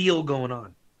this deal going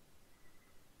on.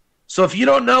 So if you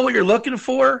don't know what you're looking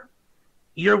for,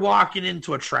 you're walking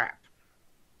into a trap.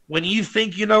 When you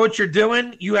think you know what you're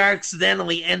doing, you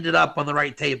accidentally ended up on the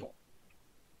right table.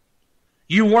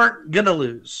 You weren't going to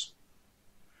lose.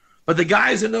 But the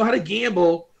guys that know how to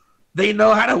gamble, they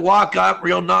know how to walk up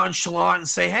real nonchalant and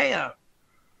say, hey,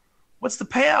 what's the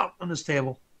payout on this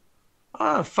table?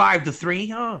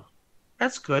 5-3. Oh,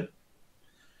 that's good.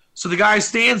 So the guy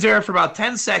stands there for about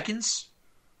 10 seconds.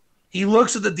 He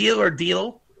looks at the dealer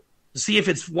deal to see if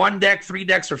it's 1 deck, 3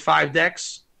 decks, or 5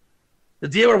 decks. The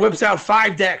dealer whips out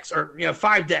 5 decks,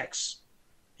 5 decks.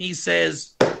 He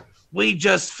says, we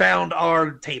just found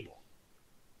our table.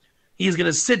 He's going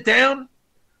to sit down,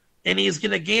 and he's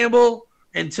going to gamble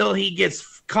until he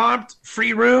gets comped,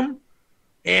 free room,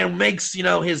 and makes, his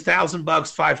 $1,000,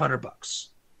 $500.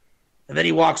 And then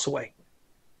he walks away.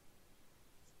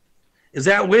 Is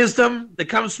that wisdom that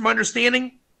comes from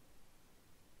understanding?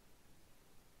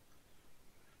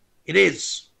 It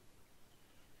is.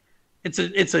 It's a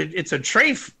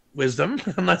trafe wisdom.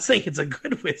 I'm not saying it's a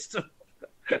good wisdom,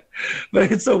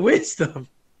 but it's a wisdom.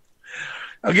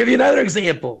 I'll give you another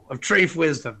example of trafe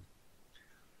wisdom.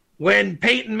 When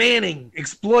Peyton Manning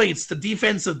exploits the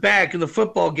defensive back in the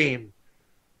football game,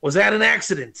 was that an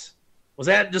accident? Was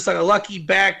that just like a lucky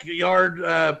backyard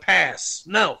pass?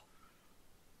 No.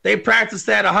 They practiced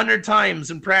that 100 times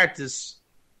in practice,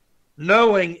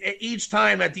 knowing each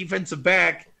time that defensive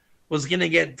back was going to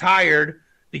get tired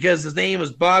because his name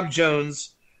was Bob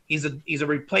Jones. He's a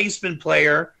replacement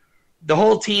player. The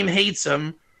whole team hates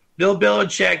him Bill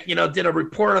Belichick, did a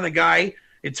report on the guy.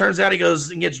 It turns out he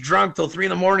goes and gets drunk till 3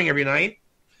 a.m. every night,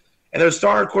 and their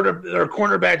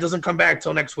cornerback doesn't come back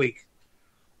till next week.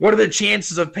 What are the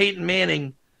chances of Peyton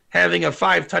Manning having a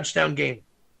 5-touchdown game?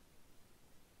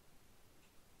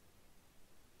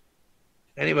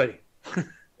 Anybody?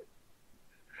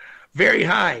 Very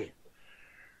high,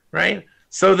 right?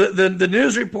 So the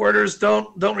news reporters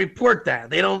don't report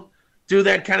that. They don't do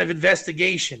that kind of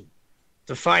investigation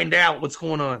to find out what's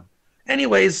going on.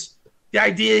 Anyways, the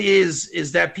idea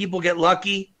is that people get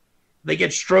lucky. They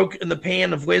get stroke in the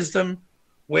pan of wisdom,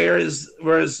 whereas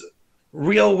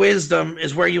real wisdom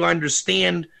is where you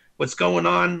understand what's going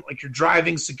on, like you're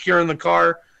driving secure in the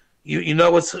car. You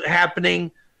know what's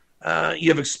happening. You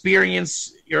have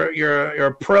experience. You're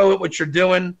a pro at what you're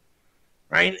doing,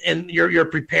 right? And you're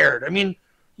prepared. I mean,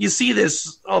 you see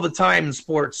this all the time in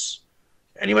sports.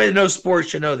 Anybody that knows sports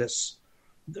should know this.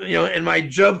 In my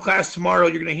Job class tomorrow,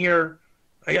 you're going to hear.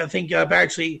 I think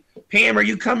actually, Pam, are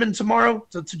you coming tomorrow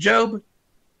to Job?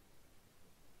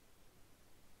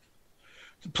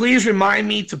 Please remind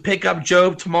me to pick up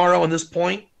Job tomorrow on this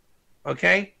point,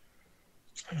 okay?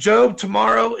 Job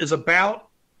tomorrow is about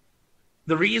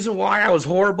the reason why I was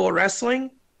horrible at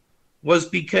wrestling was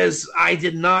because I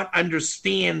did not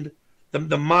understand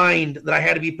the mind that I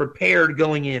had to be prepared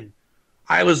going in.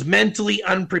 I was mentally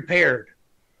unprepared.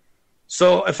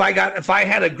 So if I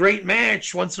had a great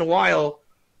match once in a while,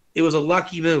 it was a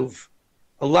lucky move,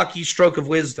 a lucky stroke of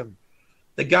wisdom.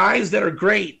 The guys that are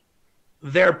great,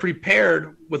 they're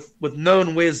prepared with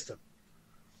known wisdom.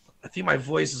 I think my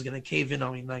voice is going to cave in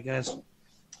on me tonight, guys.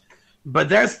 But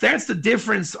that's the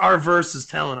difference our verse is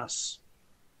telling us,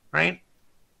 right?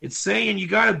 It's saying you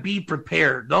got to be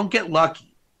prepared. Don't get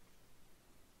lucky.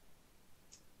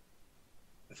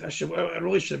 I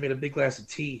really should have made a big glass of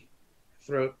tea.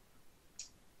 Throat.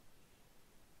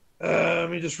 Let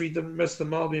me just read the rest of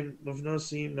the Malbim of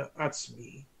Nosim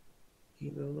Atzmi.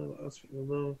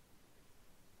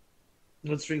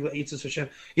 Let's read Eitzes Hashem.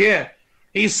 Yeah,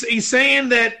 he's saying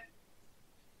that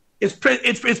it's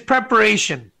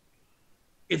preparation.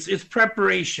 It's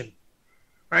preparation,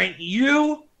 right?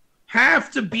 You have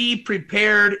to be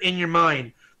prepared in your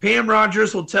mind. Pam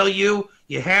Rogers will tell you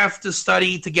have to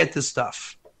study to get this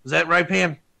stuff. Is that right,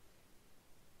 Pam?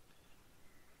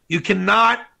 You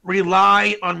cannot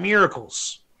rely on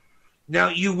miracles. Now,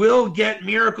 you will get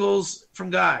miracles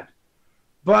from God,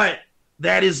 but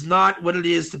that is not what it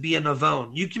is to be a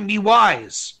Navon. You can be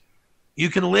wise.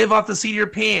 You can live off the seat of your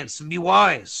pants and be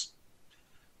wise,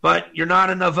 but you're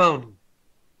not a Navon.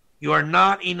 You are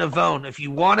not a Navon. If you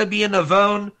want to be a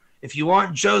Navon, if you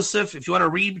want Joseph, if you want to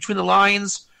read between the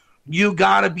lines, you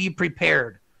got to be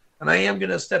prepared. And I am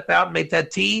going to step out and make that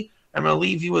tea. I'm going to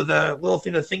leave you with a little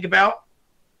thing to think about.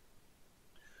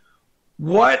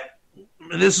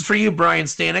 This is for you, Brian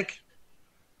Stanek.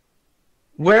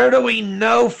 Where do we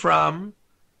know from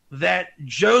that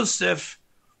Joseph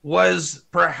was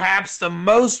perhaps the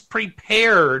most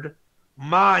prepared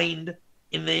mind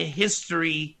in the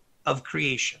history of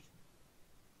creation?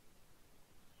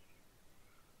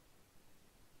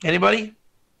 Anybody?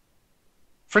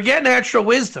 Forget natural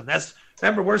wisdom.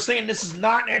 Remember, we're saying this is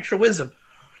not natural wisdom.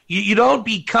 You don't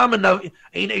become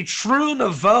a true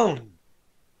Navon.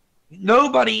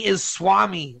 Nobody is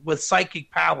Swami with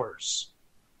psychic powers.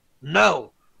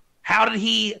 No. How did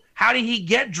he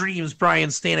get dreams, Brian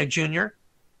Stanek Jr.?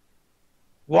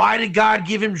 Why did God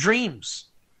give him dreams?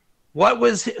 What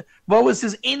was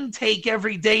his intake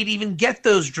every day to even get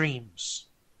those dreams?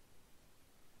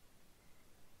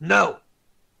 No.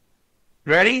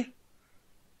 Ready?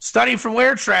 Study from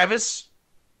where, Travis?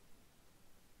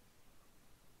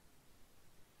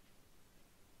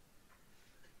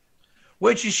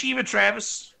 Which yeshiva,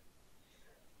 Travis?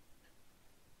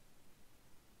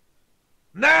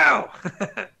 No!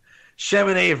 Shem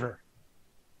and Aver.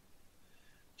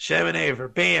 Shem and Aver.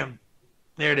 Bam.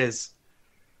 There it is.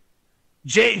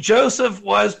 Joseph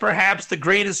was perhaps the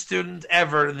greatest student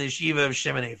ever in the yeshiva of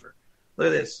Shem and Aver. Look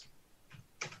at this.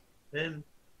 Ben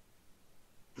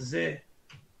Ze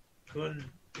Kun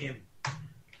Im.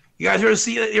 You guys ever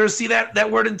see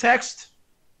that word in text?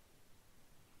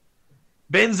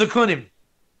 Ben Zakunim.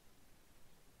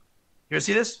 You ever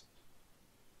see this?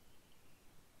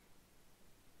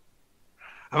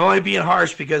 I'm only being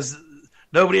harsh because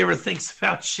nobody ever thinks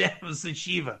about Shem's and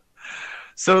Shiva.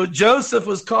 So Joseph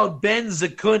was called Ben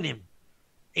Zakunim,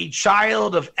 a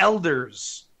child of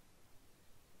elders.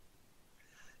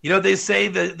 You know what they say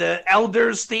the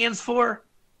elders stands for?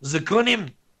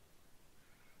 Zakunim.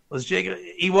 Was Jacob?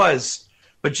 He was.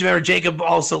 But you remember Jacob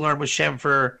also learned with Shem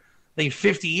for, I think,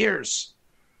 50 years.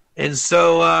 And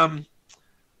so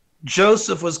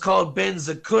Joseph was called Ben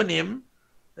Zakunim.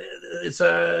 It's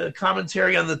a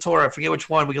commentary on the Torah. I forget which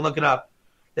one. We can look it up.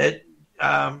 That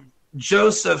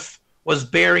Joseph was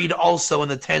buried also in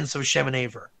the tents of Shem and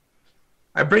Aver.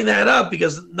 I bring that up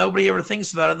because nobody ever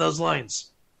thinks about it in those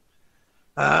lines.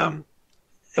 And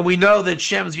we know that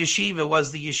Shem's yeshiva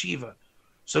was the yeshiva.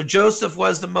 So Joseph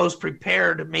was the most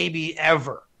prepared maybe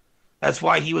ever. That's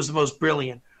why he was the most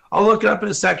brilliant. I'll look it up in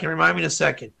a second. Remind me in a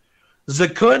second.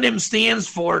 Zakunim stands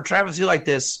for, Travis, you like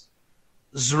this,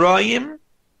 Zroim,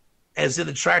 as in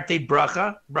the tractate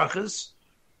brachas.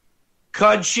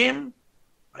 Kodshim,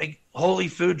 like holy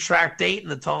food tractate in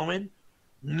the Talmud.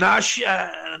 Nashim,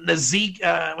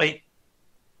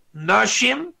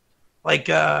 like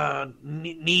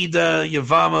Nida,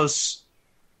 Yavamos,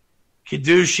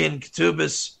 Kedushin,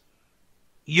 Ketubas.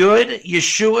 Yud,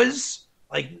 Yeshua's,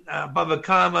 like Bava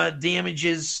Kama,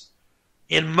 damages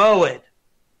in Moed,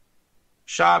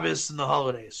 Shabbos, and the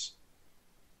holidays.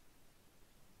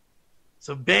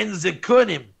 So Ben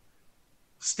Zekunim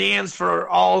stands for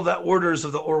all the orders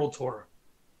of the oral Torah.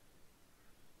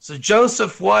 So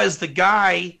Joseph was the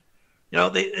guy,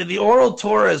 the oral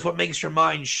Torah is what makes your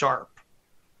mind sharp.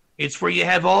 It's where you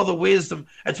have all the wisdom.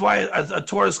 That's why a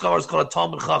Torah scholar is called a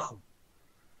Talmud Chacham.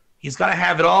 He's got to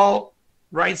have it all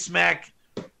right smack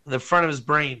in the front of his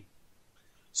brain.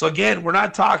 So again, we're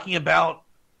not talking about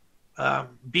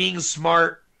being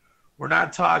smart. We're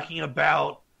not talking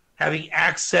about having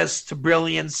access to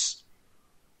brilliance.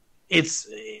 It's,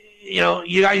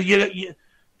 you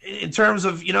in terms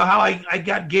of, how I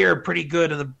got gear pretty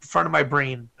good in the front of my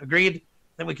brain. Agreed?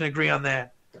 Then we can agree on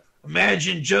that.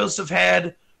 Imagine Joseph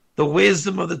had the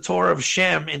wisdom of the Torah of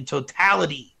Shem in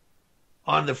totality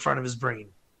on the front of his brain.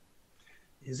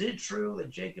 Is it true that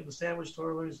Jacob established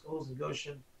Torah learning schools in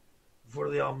Goshen before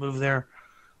they all moved there?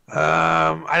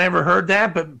 I never heard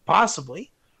that, but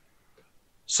possibly.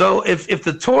 So if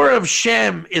the Torah of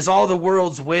Shem is all the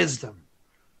world's wisdom,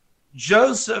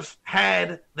 Joseph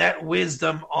had that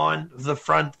wisdom on the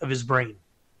front of his brain.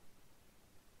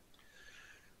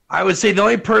 I would say the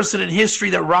only person in history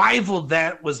that rivaled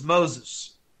that was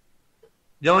Moses.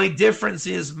 The only difference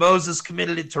is Moses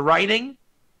committed it to writing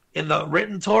in the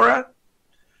written Torah.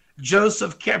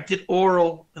 Joseph kept it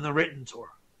oral in the written Torah.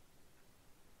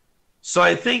 So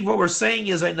I think what we're saying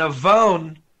is that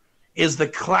Navon is the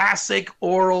classic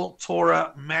oral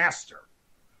Torah master,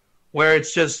 where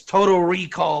it's just total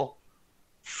recall,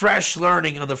 fresh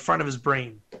learning on the front of his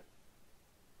brain.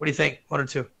 What do you think? One or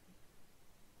two?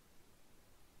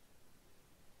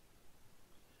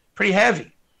 Pretty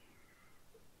heavy.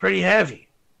 Pretty heavy.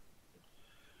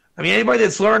 I mean, anybody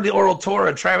that's learned the oral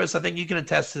Torah, Travis, I think you can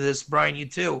attest to this, Brian, you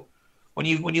too. When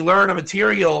you learn a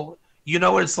material, you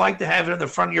know what it's like to have it in the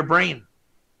front of your brain,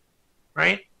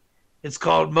 right? It's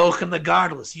called Mochin the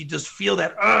Godless. You just feel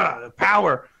that the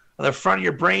power of the front of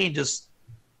your brain, just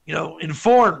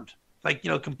informed, like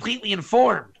completely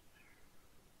informed.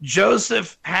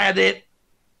 Joseph had it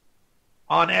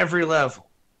on every level,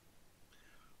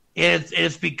 and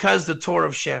it's because the Torah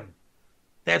of Shem.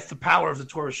 That's the power of the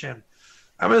Torah of Shem.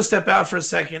 I'm going to step out for a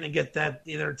second and get that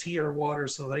either tea or water,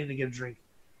 so I need to get a drink.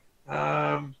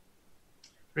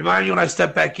 Remind you when I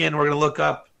step back in, we're going to look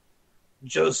up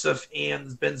Joseph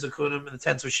and Ben Zakunim and the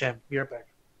tents of Shem. Be right back.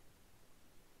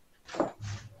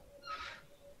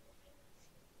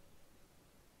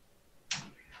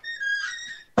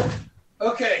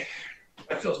 Okay,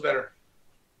 that feels better.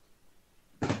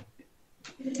 All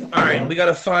right, we got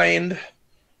to find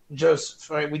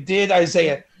Joseph. All right, we did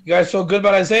Isaiah. You guys feel good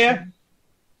about Isaiah?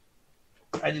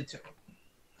 I did too.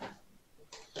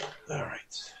 All right.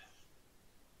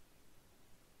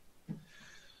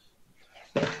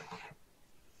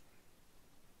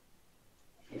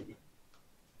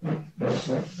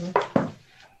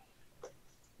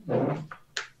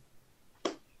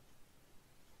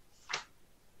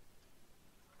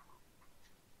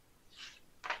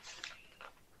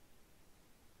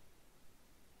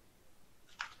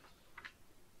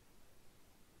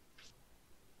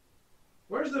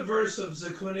 Where's the verse of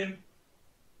Zakunim?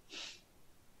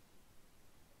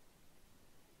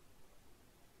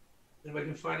 Anybody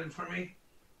can find it for me?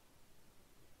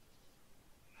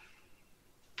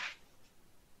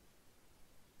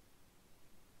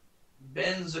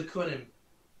 Ben Zakunim.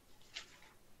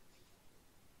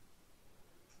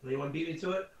 Anyone beat me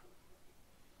to it?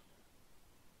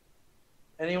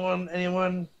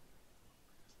 Anyone?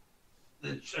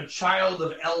 A child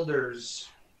of elders.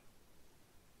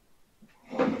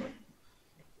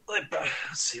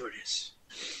 Let's see what it is.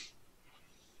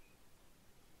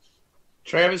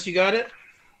 Travis, you got it?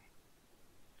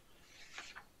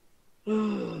 Oh,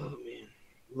 man.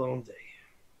 Long day.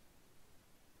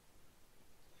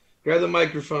 Grab the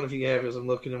microphone if you have it, as I'm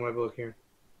looking in my book here.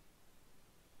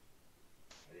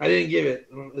 I didn't give it.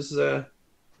 This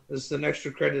is an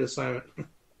extra credit assignment.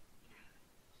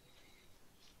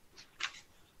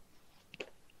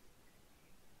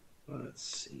 Let's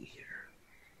see here.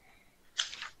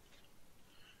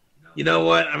 You know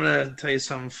what? I'm going to tell you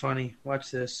something funny.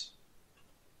 Watch this.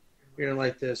 You're going to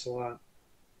like this a lot.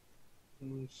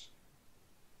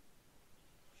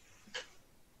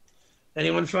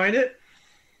 Anyone find it?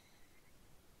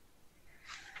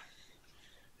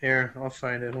 Here, I'll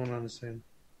find it. Hold on a second.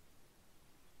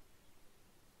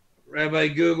 Rabbi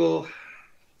Google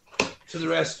to the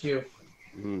rescue.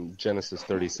 Genesis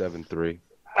 37:3.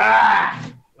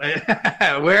 Ah!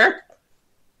 Where?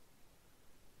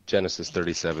 Genesis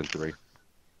 37:3.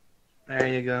 There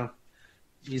you go.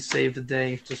 You saved the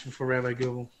day just before Rabbi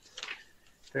Google.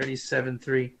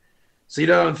 37:3. So you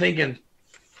know what I'm thinking?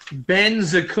 Ben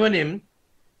Zakunim.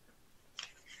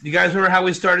 You guys remember how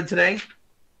we started today?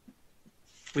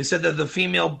 We said that the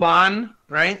female Ban,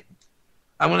 right?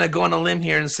 I'm going to go on a limb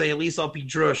here and say at least I'll be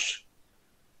drush.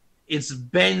 It's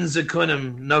Ben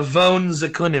Zakunim, Navon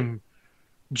Zakunim.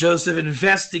 Joseph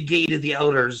investigated the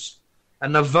elders. A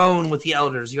Navon with the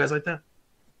elders. You guys like that?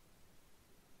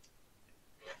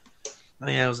 Oh,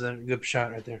 yeah, that was a good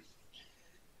shot right there.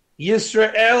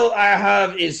 Yisrael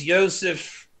Ahav is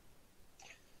Yosef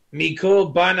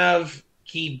Mikol Banav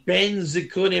Ki Ben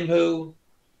Zakunim Hu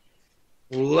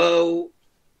Lo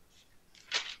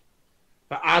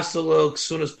Asalo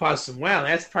Ksunas Pasim. Wow,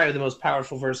 that's probably the most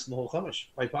powerful verse in the whole Chumash,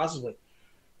 quite possibly.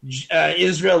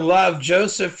 Israel loved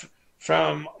Joseph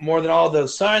from more than all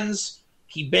those sons.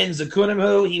 He Ben Zakunim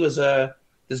Hu. He was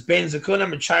this Ben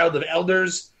Zakunim, a child of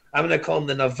elders. I'm going to call him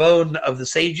the Navon of the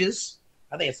sages.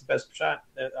 I think it's the best shot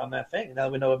on that thing. Now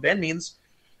that we know what Ben means.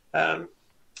 To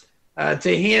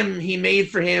him, he made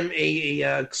for him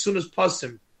a Ksunas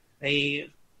Pasim, a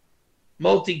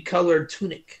multicolored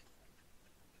tunic.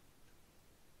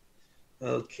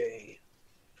 Okay.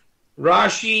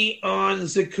 Rashi on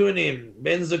Zakunim,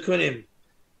 Ben Zakunim.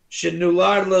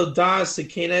 Shenular lo das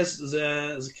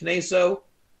Zakeneso,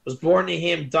 was born to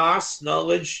him das,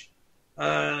 knowledge,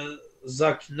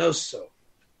 Zaknoso,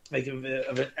 like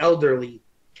of an elderly,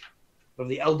 of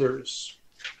the elders.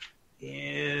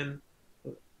 And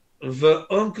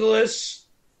V'unkelus,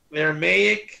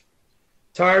 Aramaic,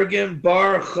 Targum,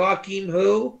 Bar Chakim,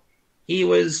 who? He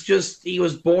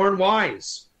was born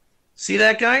wise. See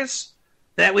that, guys?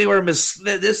 That we were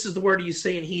this is the word you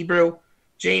say in Hebrew.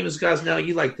 James Gosnell,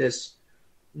 you like this.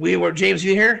 James,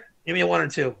 you here? Give me a 1 or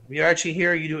 2. You're actually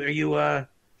here. Are you what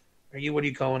are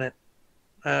you calling it?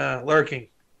 Lurking.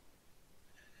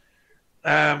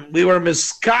 We were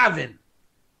miskaven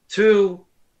to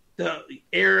the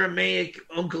Aramaic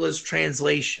Unkelus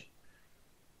translation.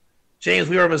 James,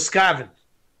 we were miskaven.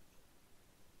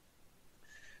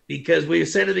 Because we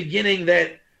said at the beginning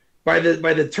that by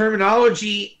the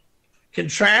terminology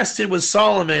contrasted with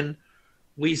Solomon,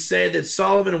 we said that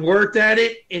Solomon worked at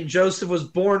it and Joseph was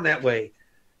born that way.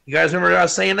 You guys remember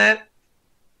us saying that?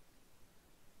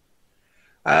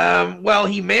 Well,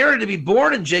 he merited to be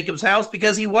born in Jacob's house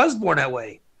because he was born that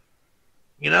way.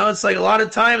 You know, it's like a lot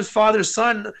of times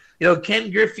father-son,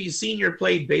 Ken Griffey Sr.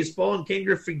 played baseball and Ken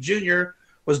Griffey Jr.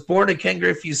 was born to Ken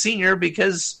Griffey Sr.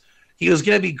 because he was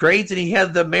going to be great and he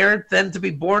had the merit then to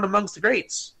be born amongst the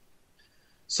greats.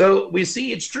 So we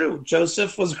see it's true.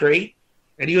 Joseph was great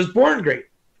and he was born great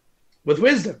with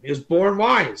wisdom. He was born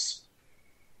wise.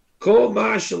 Kol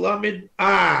ma shalamid.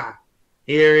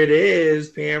 Here it is,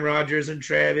 Pam Rogers and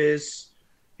Travis.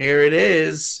 Here it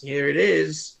is. Here it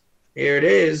is. Here it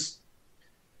is.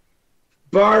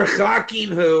 Bar Chakim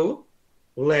hu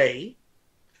lay.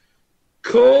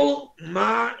 Kol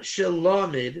ma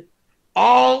shalamid.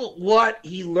 All what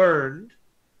he learned.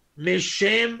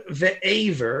 Mishem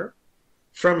ve'aver.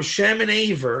 From Shem and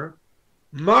Aver.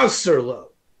 Maserlo.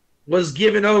 Was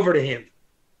given over to him.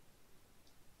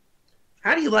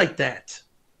 How do you like that?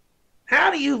 How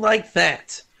do you like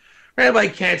that? Rabbi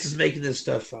Katz is making this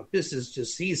stuff up. This is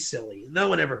just, he's silly. No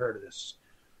one ever heard of this.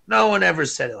 No one ever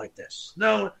said it like this.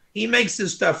 No, he makes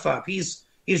this stuff up. He's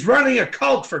running a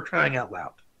cult for crying out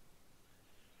loud.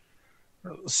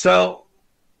 So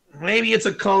maybe it's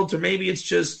a cult or maybe it's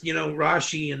just,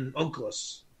 Rashi and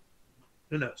Onkelos.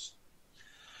 Who knows?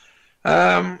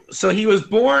 So he was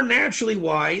born naturally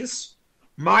wise.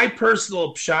 My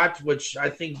personal pshat, which I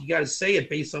think you got to say it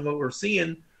based on what we're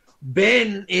seeing,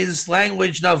 Ben is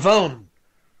language Navon.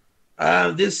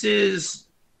 This is,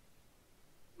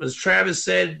 as Travis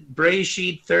said,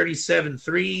 Breshit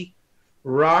 37:3,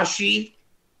 Rashi,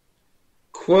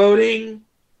 quoting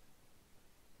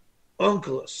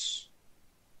Onkelos.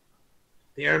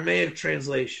 The Aramaic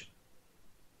translation.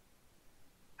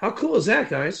 How cool is that,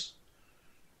 guys?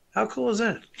 How cool is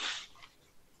that?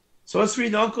 So let's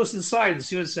read the Onkelos inside and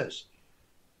see what it says.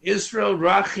 Israel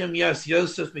Rachim Yas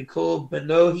Yosef Mikol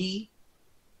Benohi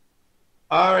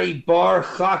Ari Bar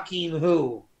Chakin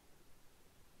Hu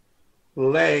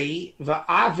Lay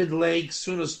Va'avid Lay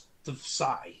Ksunas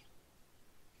Tafsai.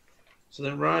 So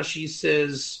then Rashi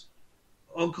says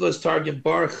Onkelos Targum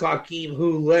Bar Chakim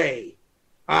Hu Lay.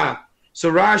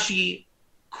 So Rashi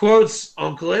quotes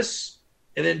Onkelos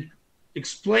and then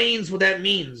explains what that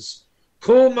means.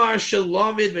 Kol ma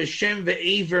shalamid v'shem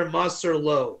ve'aver maser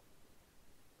lo.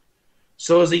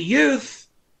 So as a youth,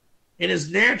 in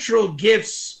his natural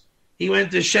gifts, he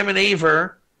went to Shem and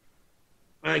Aver,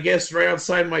 I guess right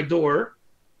outside my door,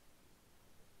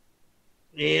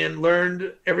 and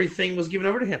learned everything was given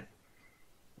over to him.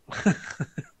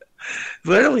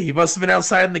 Literally, he must have been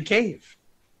outside in the cave.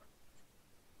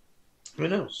 Who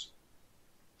knows?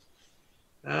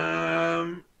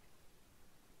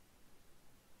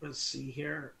 Let's see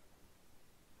here.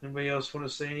 Anybody else want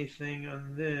to say anything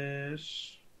on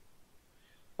this?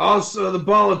 Also, the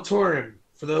Baal of Turim,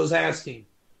 for those asking.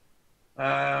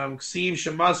 Ksiv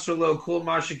Shemasr Lo Kul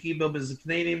Mashakibel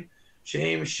Beziknadim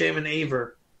Shehem Shem and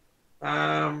Aver.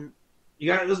 You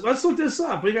guys, let's look this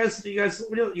up. You guys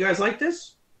like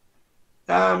this?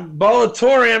 Baal of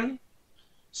Turim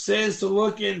says to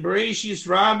look in Bereshis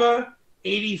Rabbah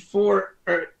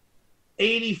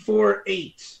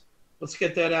 84:8. Let's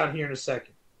get that out here in a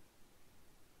second.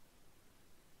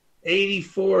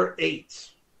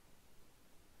 84:8.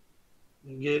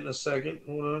 You can get it in a second.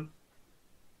 Hold on.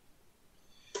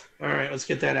 All right, let's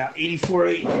get that out.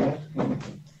 84:8.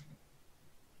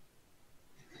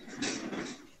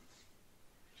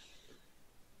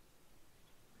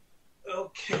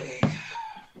 Okay.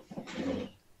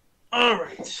 All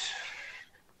right.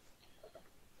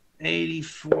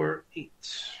 84:8.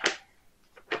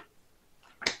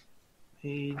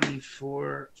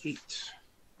 84:8.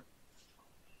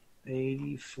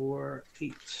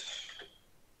 84:8.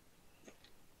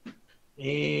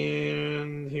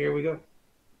 And here we go.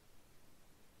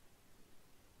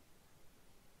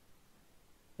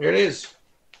 There it is.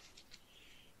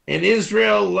 And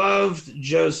Israel loved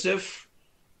Joseph,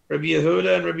 Rabbi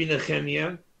Yehuda and Rabbi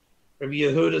Nehemiah. Rabbi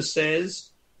Yehuda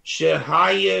says,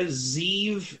 Shehaya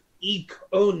Ziv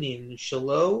Ikonin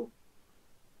Shalo.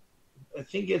 I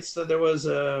think it's that there was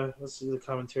a, let's see the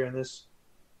commentary on this.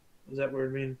 What does that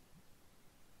word mean?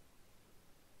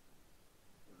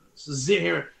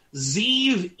 Here,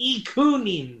 Ziv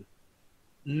Ikunin,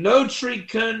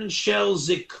 Notrikun Shel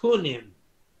Zikunim.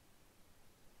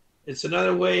 It's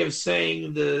another way of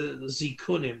saying the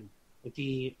Zikunim, like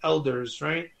the elders,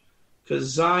 right? Because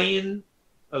Zion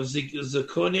of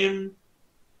Zikunim.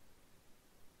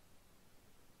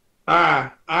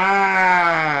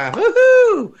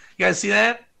 Woohoo! You guys see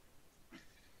that?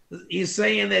 He's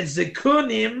saying that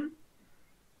Zikunim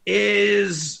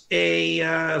is a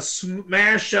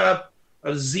mashup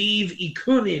of Ziv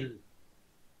Ikunin.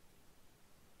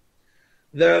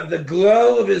 The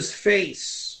glow of his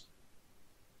face,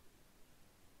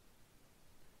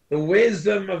 the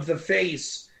wisdom of the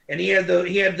face, and he had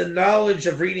the knowledge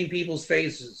of reading people's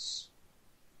faces.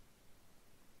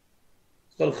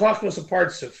 So Chachmas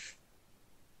Apartzuf,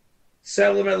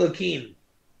 Selim Elokim.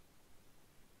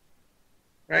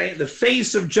 Right? The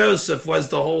face of Joseph was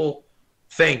the whole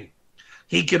thing.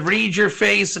 He could read your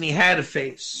face and he had a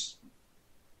face.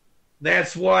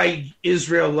 That's why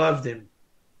Israel loved him.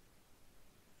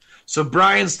 So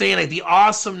Brian's saying like the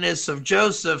awesomeness of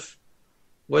Joseph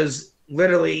was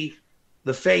literally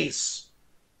the face.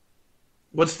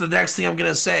 What's the next thing I'm going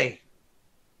to say?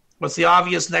 What's the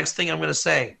obvious next thing I'm going to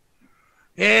say?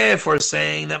 If we're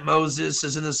saying that Moses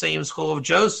is in the same school of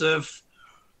Joseph,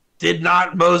 did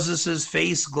not Moses'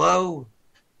 face glow?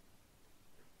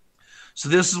 So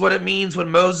this is what it means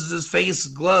when Moses' face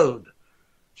glowed.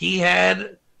 He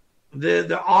had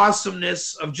the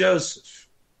awesomeness of Joseph.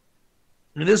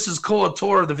 And this is Kol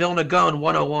Torah of the Vilna Gaon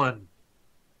 101.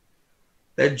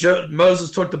 That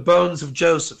Moses took the bones of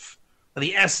Joseph, or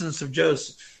the essence of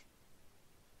Joseph.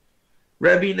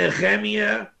 Rabbi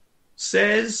Nehemiah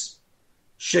says,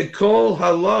 Shekol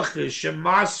halacha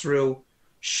shemasru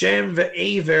Shem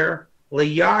ve'aver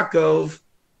leYaakov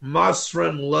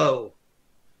masran lo.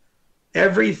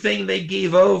 Everything they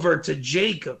gave over to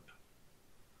Jacob.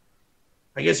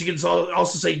 I guess you can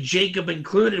also say Jacob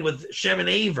included with Shem and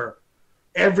Aver.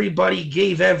 Everybody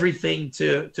gave everything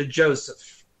to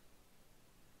Joseph.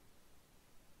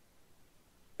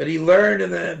 But he learned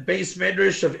in the base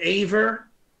medrash of Aver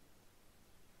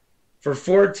for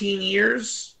 14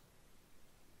 years.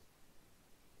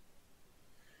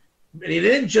 And he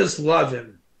didn't just love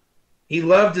him. He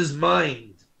loved his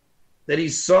mind. That he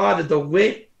saw that the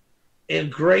wit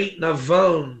and great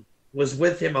Navon was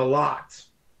with him a lot.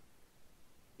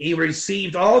 He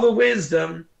received all the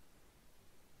wisdom,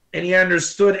 and he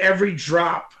understood every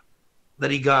drop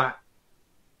that he got.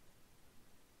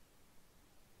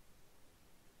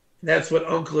 That's what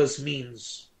Onkelos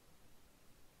means.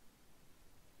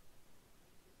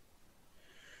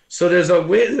 So there's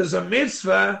a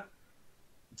mitzvah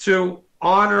to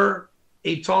honor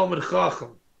a Talmud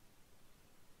Chacham.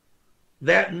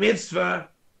 That mitzvah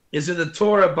is in the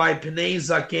Torah by Pnei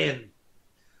Zaken,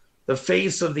 the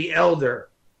face of the elder.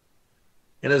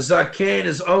 And a Zaken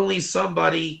is only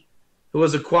somebody who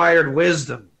has acquired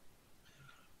wisdom.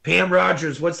 Pam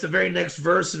Rogers, what's the very next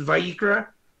verse in Vayikra?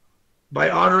 By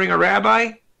honoring a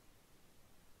rabbi?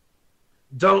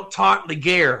 Don't taunt the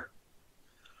ger.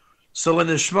 So in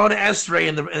the Shemona Esrei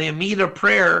and the Amida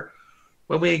prayer,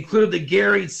 when we include the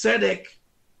Geri Tzedek,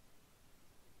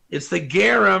 it's the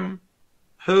Gerim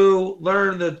who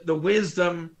learned the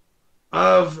wisdom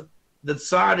of the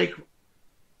tzaddik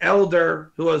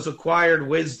elder who has acquired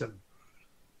wisdom.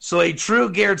 So a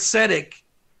true ger tzedek,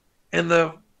 in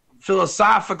the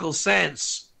philosophical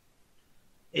sense,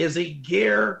 is a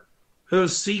ger who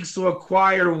seeks to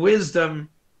acquire wisdom,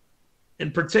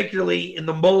 and particularly in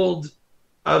the mold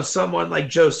of someone like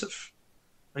Joseph.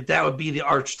 Like that would be the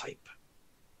archetype.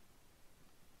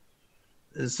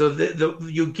 And so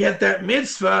you get that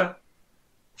mitzvah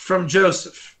from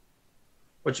Joseph,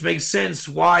 which makes sense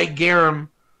why Gerim,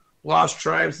 lost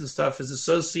tribes and stuff, is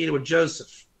associated with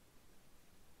Joseph.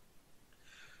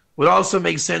 Would also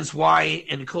make sense why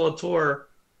in Kol Torah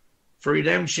for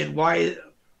redemption, why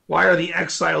are the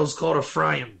exiles called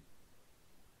Ephraim?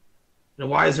 And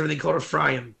why is everything called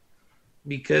Ephraim?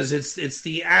 Because it's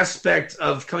the aspect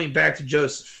of coming back to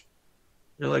Joseph.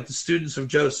 Like the students of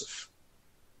Joseph.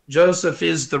 Joseph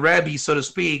is the Rebbe, so to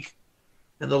speak,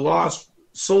 and the lost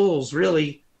souls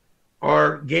really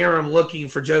are Gerim looking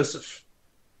for Joseph.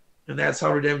 And that's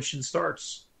how redemption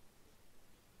starts.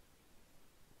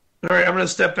 All right, I'm going to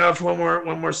step out for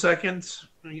one more second.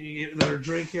 Get another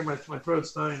drink here. My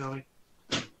throat's dying on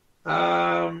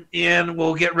me. And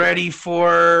we'll get ready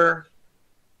for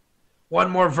one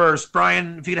more verse.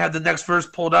 Brian, if you'd have the next verse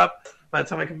pulled up by the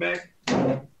time I come back.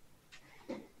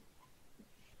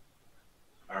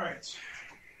 All right.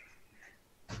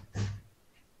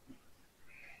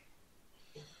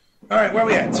 All right, where are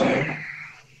we at?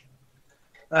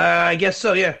 I guess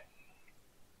so, yeah.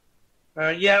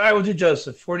 Yeah, I will do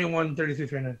Joseph, 41, 33,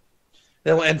 39.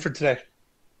 Then we'll end for today.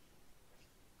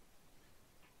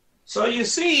 So you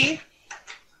see,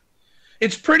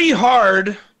 it's pretty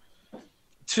hard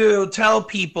to tell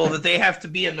people that they have to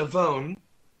be a Navon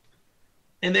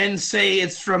and then say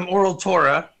it's from oral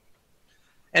Torah,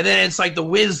 and then it's like the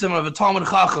wisdom of a Talmud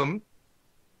Chacham,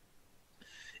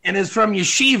 and it's from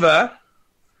Yeshiva,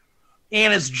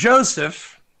 and it's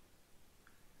Joseph.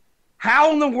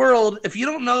 How in the world, if you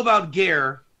don't know about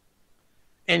Ger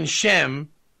and Shem,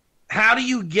 how do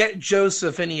you get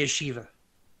Joseph in Yeshiva?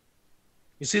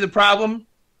 You see the problem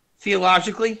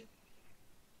theologically?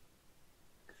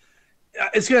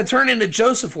 It's going to turn into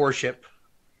Joseph worship,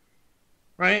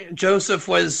 right? Joseph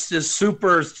was this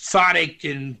super tzaddik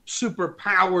and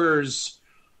superpowers.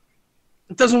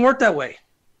 It doesn't work that way.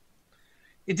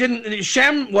 It didn't.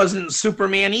 Shem wasn't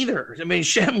Superman either. I mean,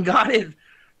 Shem got it.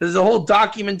 There's a whole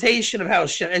documentation of how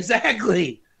Shem.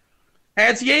 Exactly.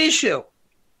 That's Yeshu.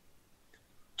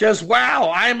 Just,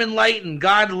 wow, I'm enlightened.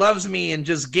 God loves me and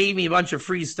just gave me a bunch of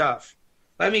free stuff.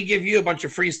 Let me give you a bunch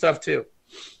of free stuff too.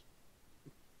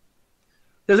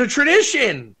 There's a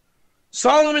tradition.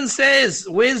 Solomon says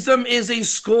wisdom is a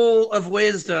school of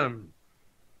wisdom.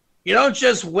 You don't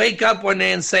just wake up one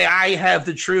day and say, I have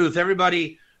the truth.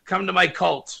 Everybody come to my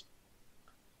cult.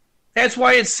 That's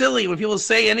why it's silly when people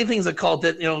say anything's a cult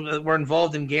that we're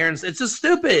involved in Garens. It's just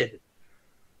stupid.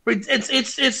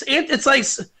 It's like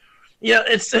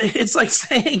it's like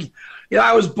saying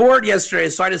I was bored yesterday,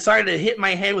 so I decided to hit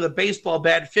my head with a baseball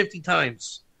bat 50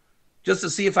 times just to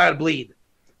see if I'd bleed.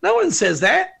 No one says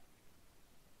that.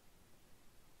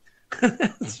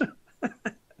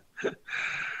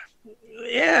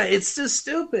 Yeah, it's just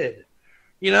stupid.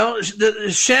 The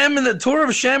Shem and the Torah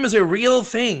of Shem is a real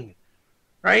thing.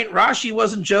 Right? Rashi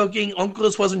wasn't joking.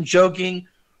 Onkelos wasn't joking.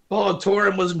 Paul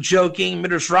Torah wasn't joking.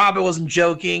 Midrash Rabbah wasn't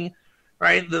joking.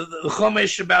 Right? The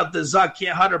Chumash about the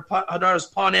Zakya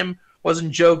Hadaras Panim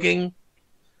wasn't joking.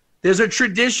 There's a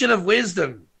tradition of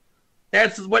wisdom.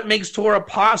 That's what makes Torah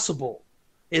possible,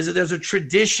 is that there's a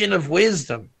tradition of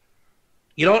wisdom.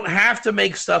 You don't have to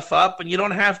make stuff up, and you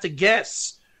don't have to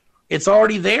guess. It's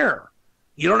already there.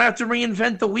 You don't have to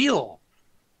reinvent the wheel.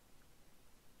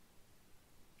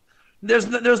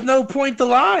 There's no point to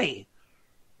lie.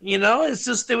 It's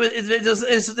just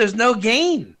there's no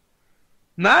gain,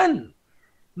 none.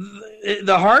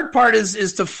 The hard part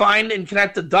is to find and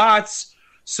connect the dots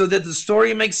so that the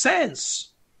story makes sense.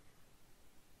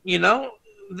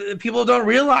 People don't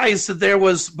realize that there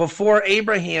was, before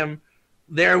Abraham,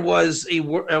 there was a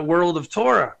world of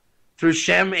Torah through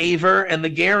Shem, Aver, and the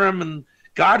Gerim and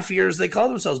God-fearers they call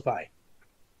themselves by.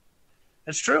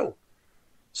 That's true.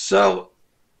 So,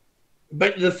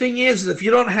 but the thing is, if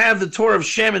you don't have the Torah of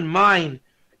Shem in mind,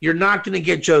 you're not going to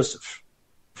get Joseph.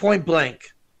 Point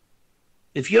blank.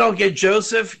 If you don't get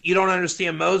Joseph, you don't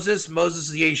understand Moses. Moses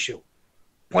is the issue.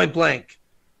 Point blank.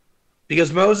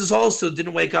 Because Moses also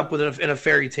didn't wake up in a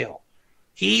fairy tale.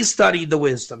 He studied the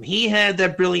wisdom. He had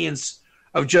that brilliance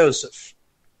of Joseph.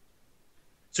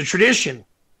 It's a tradition.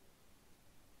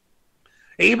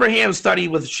 Abraham studied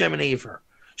with Shem and Aver.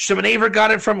 Shem and Aver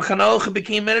got it from Hanoch and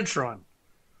became Metatron.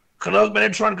 Hanoch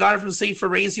Metatron got it from Sefer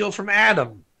Raziel from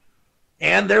Adam.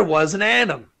 And there was an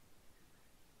Adam.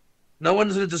 No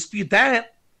one's going to dispute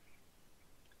that.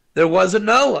 There was a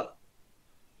Noah.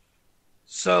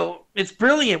 So it's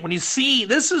brilliant when you see,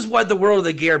 this is what the World of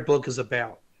the Ger book is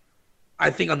about.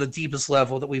 I think on the deepest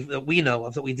level that we know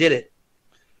of, that we did it.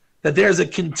 That there's a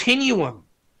continuum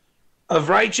of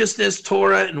righteousness,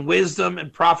 Torah, and wisdom,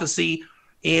 and prophecy,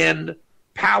 and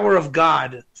power of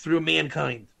God through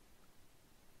mankind.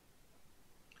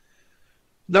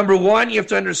 Number one, you have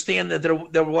to understand that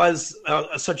there was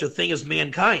such a thing as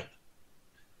mankind.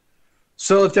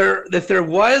 So if there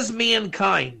was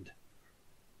mankind,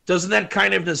 doesn't that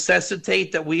kind of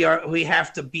necessitate that we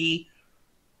have to be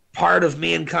part of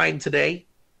mankind today?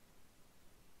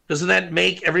 Doesn't that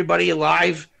make everybody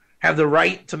alive have the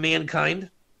right to mankind?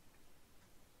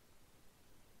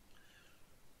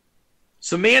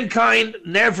 So mankind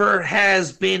never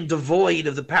has been devoid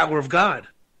of the power of God.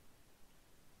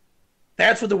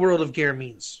 That's what the World of Ger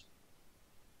means.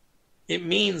 It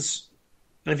means,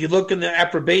 and if you look in the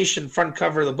approbation front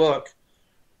cover of the book,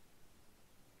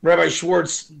 Rabbi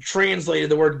Schwartz translated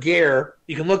the word Ger.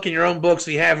 You can look in your own books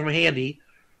if you have them handy.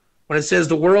 When it says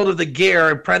the world of the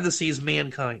Ger, in parentheses,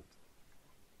 mankind.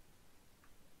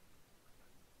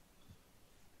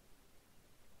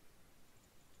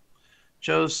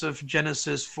 Joseph,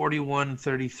 Genesis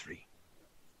 41:33.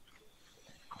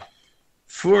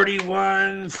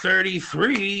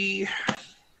 41:33.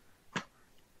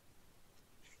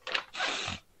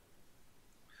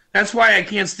 That's why I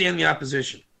can't stand the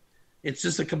opposition. It's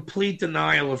just a complete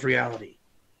denial of reality.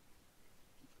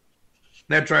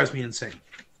 That drives me insane.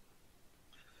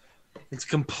 It's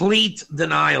complete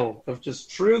denial of just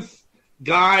truth,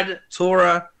 God,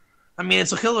 Torah. I mean,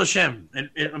 it's a Chil Hashem.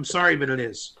 I'm sorry, but it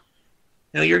is.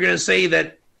 You're going to say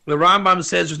that the Rambam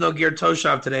says there's no Ger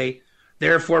Toshav today,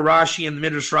 therefore Rashi and the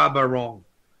Midrash Rabbah are wrong.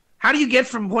 How do you get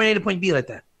from point A to point B like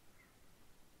that?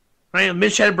 Right?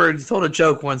 Mitch Hedberg told a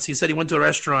joke once. He said he went to a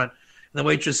restaurant, and the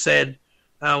waitress said,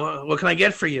 what can I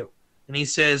get for you? And he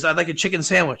says, I'd like a chicken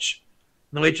sandwich.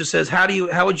 And the waitress says,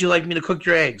 how would you like me to cook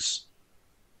your eggs?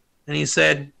 And he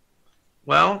said,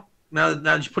 well, now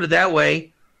that you put it that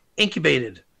way,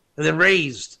 incubated, and then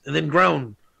raised, and then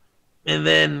grown, and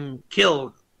then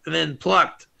killed, and then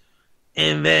plucked,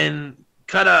 and then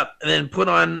cut up, and then put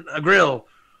on a grill.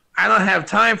 I don't have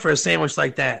time for a sandwich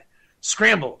like that.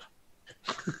 Scrambled.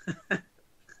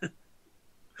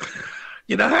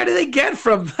 How do they get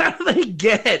from Rambam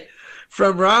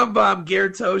Ger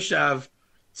Toshav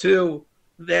to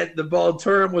that the Baal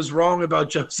Turim was wrong about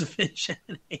Joseph and Shem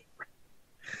and Abraham?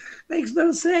 Makes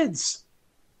no sense.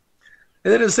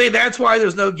 And then to say that's why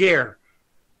there's no Ger.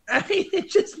 I mean, it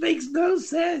just makes no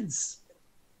sense.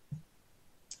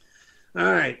 All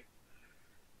right.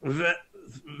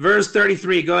 Verse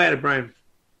 33. Go ahead, Brian.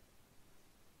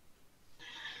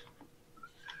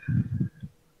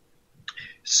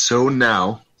 So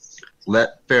now,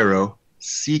 let Pharaoh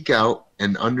seek out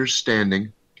an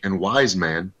understanding and wise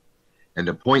man, and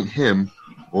appoint him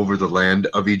over the land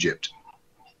of Egypt.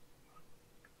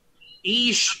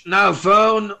 Ish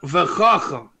navon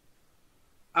v'chacham.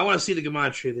 I want to see the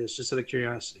gematria of this, just out of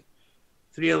curiosity.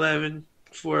 311,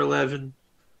 411,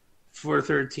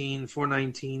 413,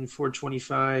 419,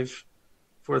 425,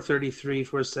 433,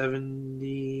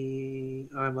 470.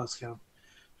 I lost count.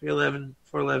 311,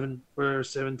 411,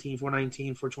 417,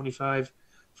 419, 425,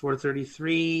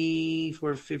 433,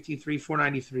 453,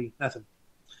 493. Nothing.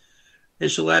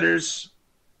 Initial letters,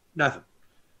 nothing.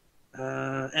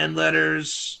 End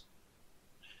letters.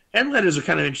 End letters are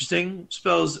kind of interesting.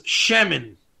 Spells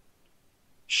shemen,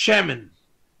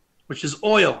 which is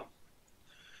oil.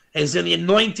 as in the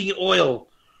anointing oil,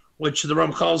 which the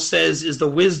Ramchal says is the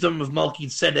wisdom of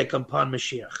Melchizedek upon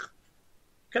Mashiach.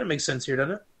 Kind of makes sense here,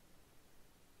 doesn't it?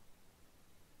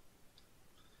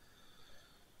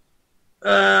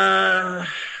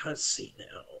 Let's see now.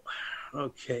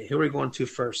 Okay, who are we going to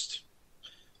first?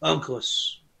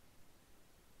 Uncles.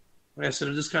 Like I said,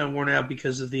 I'm just kind of worn out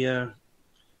because of the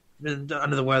been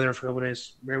under the weather for a couple of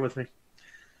days. Bear with me.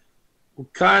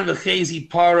 Ukan v'chezi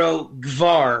paro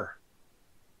gvar.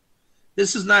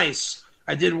 This is nice.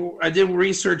 I did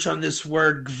research on this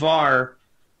word gvar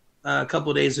a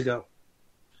couple of days ago.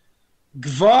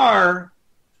 Gvar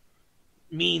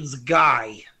means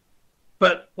guy,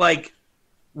 but like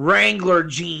Wrangler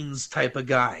jeans type of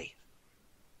guy.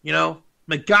 You know,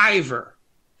 MacGyver.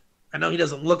 I know he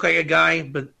doesn't look like a guy,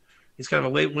 but he's kind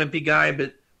of a wimpy guy.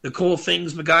 But the cool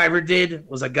things MacGyver did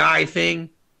was a guy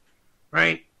thing,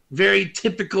 right? Very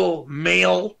typical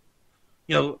male.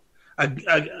 You know,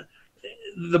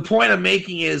 the point I'm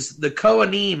making is the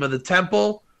Kohanim of the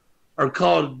temple are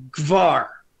called Gvar,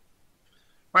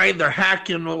 right? They're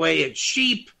hacking away at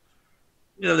sheep.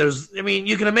 You know,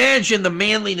 you can imagine the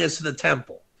manliness in the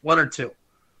temple, one or two.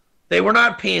 They were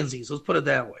not pansies, let's put it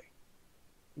that way.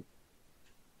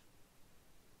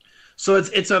 So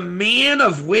it's a man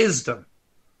of wisdom.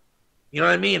 You know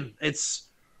what I mean? It's,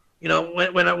 you know,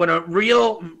 when a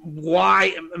real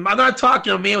wise, I'm not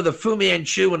talking a man with a Fu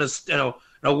Manchu and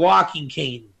a walking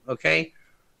cane, okay?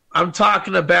 I'm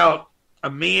talking about a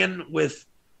man with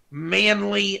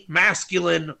manly,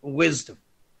 masculine wisdom.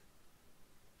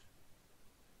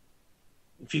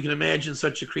 If you can imagine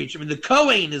such a creature. I mean, the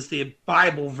Kohen is the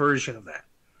Bible version of that.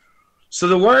 So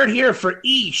the word here for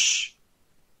Ish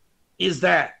is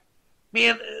that.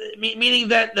 Man, meaning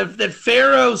that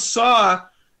Pharaoh saw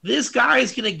this guy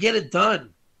is going to get it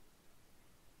done.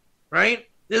 Right?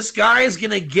 This guy is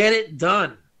going to get it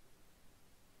done.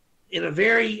 In a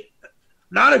very,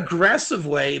 not aggressive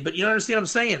way, but you understand what I'm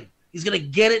saying? He's going to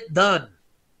get it done.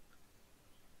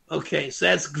 Okay, so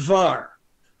that's Gvar.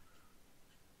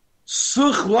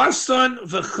 Suchlasan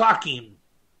v'chakim.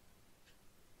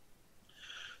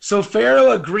 So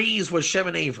Pharaoh agrees with Shem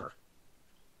and Aver.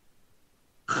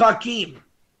 Chakim.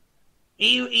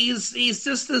 He's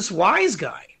just this wise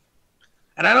guy.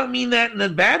 And I don't mean that in a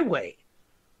bad way.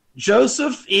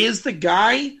 Joseph is the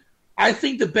guy, I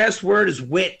think the best word is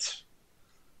wit.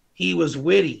 He was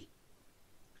witty.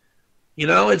 You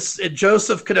know,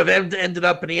 Joseph could have ended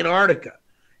up in Antarctica,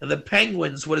 and the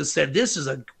Penguins would have said, this is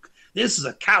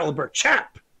a caliber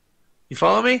chap. You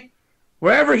follow me?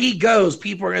 Wherever he goes,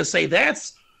 people are going to say,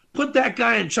 put that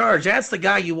guy in charge. That's the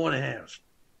guy you want to have.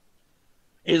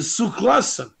 Is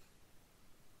Suklasan.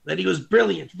 That he was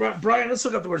brilliant. Brian, let's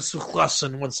look up the word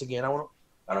Suklasan once again. I don't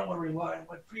want to rely on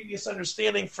my previous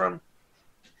understanding from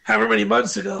however many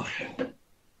months ago.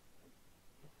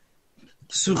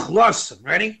 Suchlasan,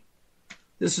 ready?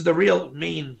 This is the real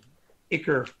main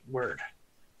Iker word.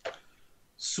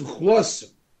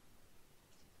 Suchlasan.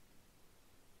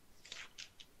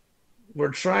 We're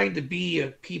trying to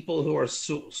be people who are have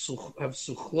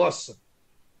suchlasan.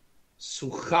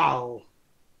 Suchal.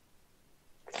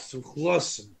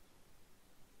 Suchlasan.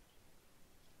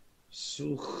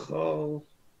 Suchal.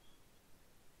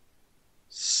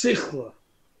 Sichla.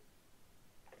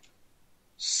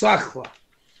 Sachla.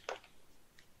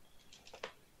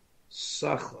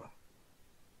 Sachla.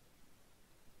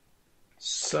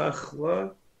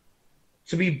 Sachla.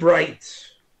 To be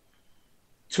bright.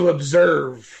 To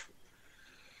observe.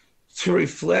 To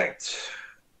reflect.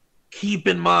 Keep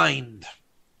in mind.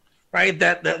 Right?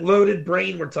 That loaded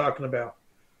brain we're talking about.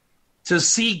 To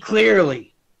see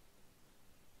clearly.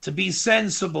 To be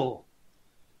sensible.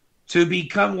 To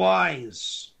become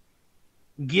wise.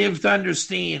 Give to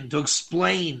understand. To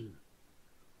explain.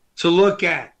 To look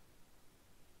at.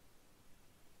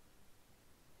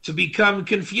 To become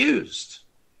confused.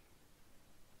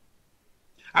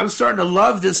 I'm starting to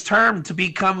love this term, to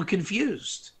become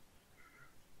confused.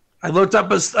 I looked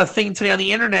up a thing today on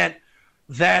the internet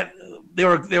that they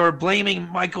were blaming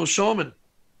Michael Schulman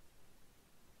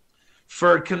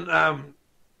for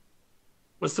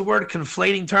what's the word?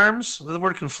 Conflating terms? Is that the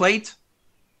word conflate?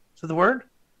 Is that the word?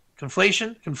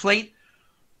 Conflation? Conflate?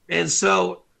 And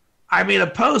so I made a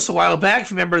post a while back,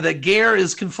 remember, that ger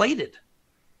is conflated.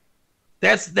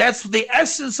 That's the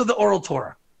essence of the oral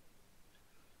Torah.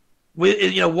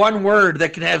 With one word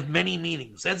that can have many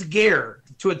meanings. That's ger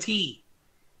to a T.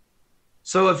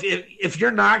 So if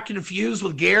you're not confused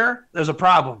with ger, there's a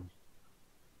problem.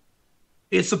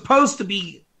 It's supposed to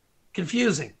be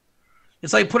confusing.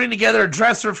 It's like putting together a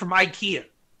dresser from IKEA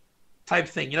type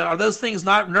thing. Are those things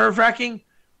not nerve-wracking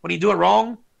when you do it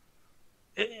wrong?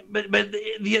 But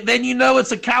then you know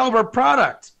it's a caliber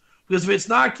product. Because if it's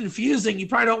not confusing, you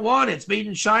probably don't want it. It's made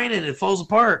in China and it falls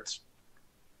apart.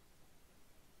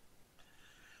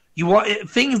 You want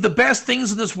things. The best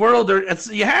things in this world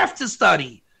you have to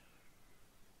study.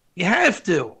 You have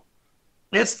to.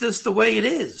 That's just the way it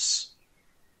is.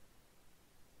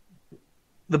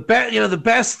 The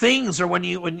best things are when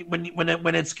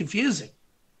it's confusing,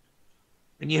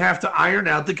 and you have to iron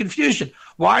out the confusion.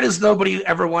 Why does nobody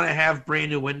ever want to have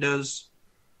brand new windows?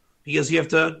 Because you have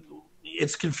to.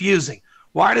 It's confusing.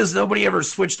 Why does nobody ever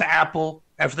switch to Apple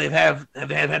after they've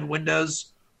had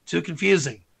Windows? Too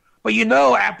confusing. But you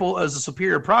know Apple is a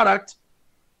superior product.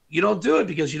 You don't do it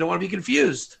because you don't want to be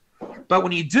confused. But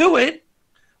when you do it,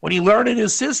 when you learn a new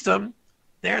system,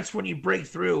 that's when you break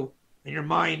through and your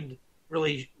mind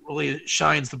really, really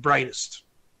shines the brightest.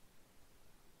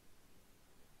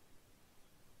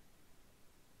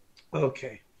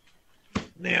 Okay.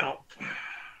 Now,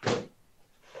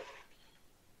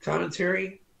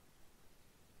 commentary.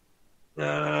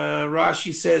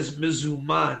 Rashi says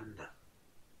mizuman.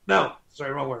 No,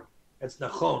 sorry, wrong word. That's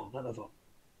nachon, not avon.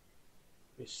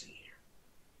 Let me see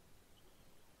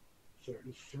here.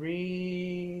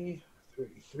 33.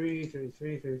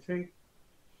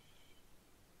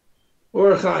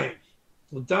 Or Chaim.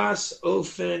 L'das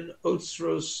ofen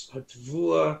otzros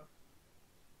hatvua.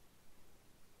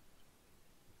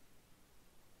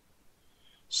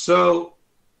 So,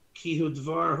 kihu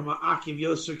dvar hama'akiv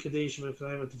yoser kadesh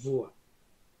mekayim hatvua.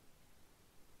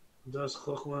 Das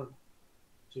chokhmah.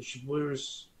 To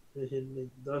Shaburis, the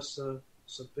Dasa,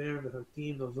 Saper, the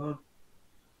Hakim, the Van.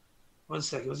 1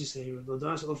 second, what's he saying here? The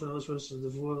Das often also was the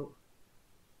Vua,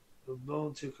 the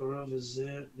bone to Karav is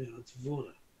there, the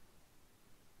Tvuna.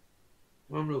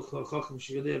 Mamru Chokham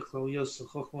Shigadeh, Klauyos,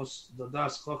 Chokhmos, the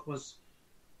Das Chokhmos,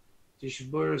 to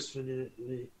Shaburis,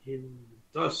 the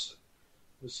Dasa,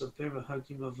 the Saper, the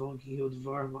Hakim, the Van, Kihud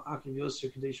Var, Ma'akim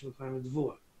Yoser, Kadesh Mekayim, the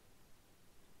Vua.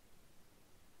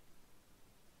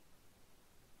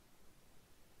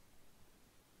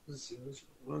 Let's see,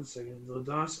 1 second.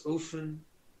 Lodas Ofen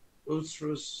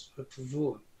Otsros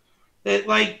Hatavua. That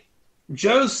like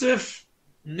Joseph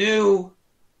knew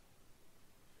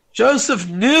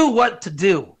what to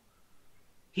do.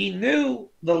 He knew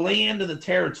the land and the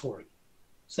territory.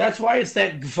 So that's why it's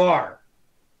that Gvar.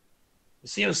 You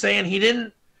see what I'm saying? He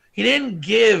didn't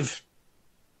give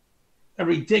a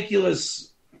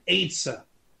ridiculous Eitzah,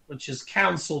 which is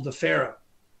counsel to Pharaoh.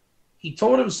 He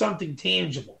told him something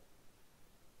tangible.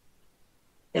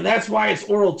 And that's why it's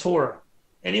oral Torah.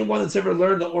 Anyone that's ever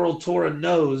learned the oral Torah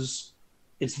knows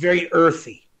it's very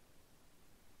earthy.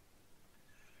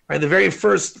 Right? The very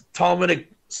first Talmudic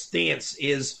stance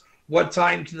is, what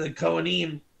time can the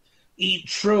Kohanim eat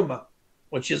truma,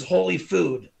 which is holy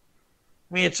food?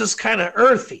 I mean, it's just kind of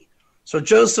earthy. So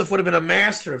Joseph would have been a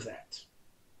master of that.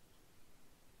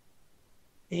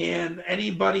 And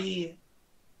anybody,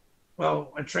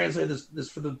 well, I translated this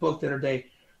for the book the other day.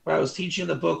 What I was teaching in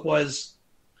the book was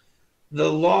the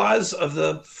laws of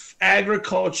the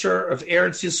agriculture of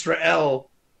Eretz Yisrael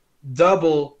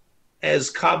double as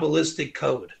Kabbalistic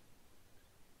code.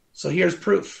 So here's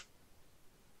proof.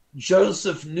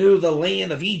 Joseph knew the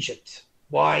land of Egypt.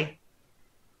 Why?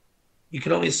 You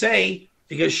can only say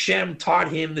because Shem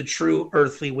taught him the true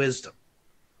earthly wisdom.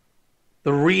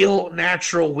 The real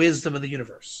natural wisdom of the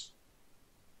universe.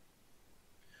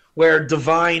 Where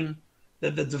the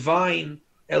divine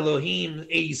Elohim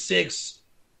 86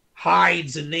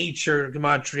 hides in nature,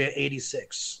 Gematria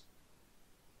 86.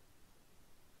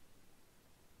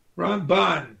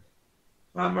 Ramban.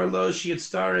 Amar lo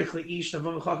shiyatzarech leish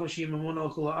navam chacham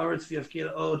shiyamuno chul haaretz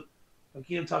v'yafkir od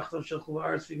v'kidim tachtav shel chul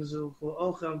haaretz v'gazu chul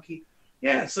ocham ki.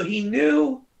 Yeah, so he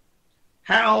knew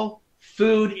how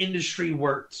food industry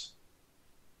worked.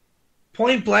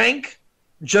 Point blank,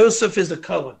 Joseph is a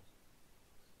Cohen.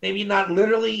 Maybe not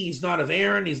literally, he's not of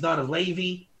Aaron, he's not of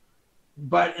Levi.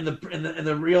 But in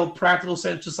the real practical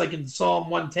sense, just like in Psalm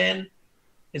 110,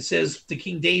 it says, to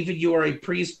King David, you are a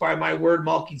priest by my word,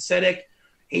 Melchizedek.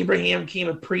 Abraham came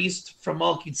a priest from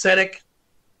Melchizedek.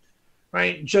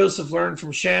 Right? Joseph learned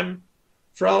from Shem.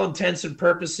 For all intents and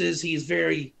purposes, he is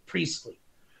very priestly.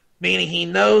 Meaning he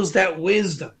knows that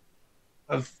wisdom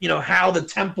of, how the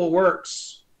temple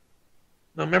works.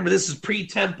 Now remember, this is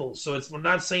pre-temple, so we're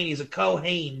not saying he's a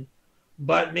Kohen,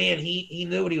 but man, he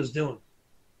knew what he was doing.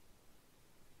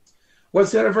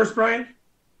 What's the other verse, Brian?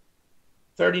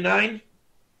 39?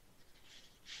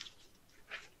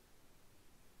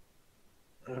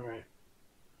 All right.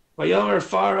 Vayomer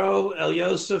Pharaoh El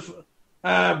Yosef.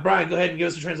 Brian, go ahead and give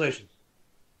us the translation.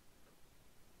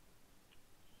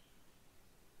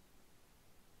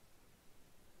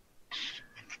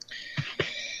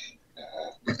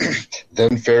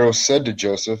 Then Pharaoh said to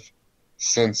Joseph,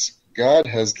 "Since God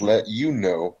has let you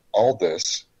know all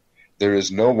this, there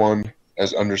is no one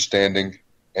as understanding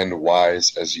and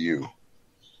wise as you."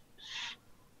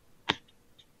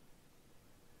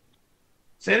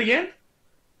 Say it again.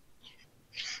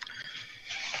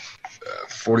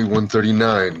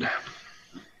 41:39.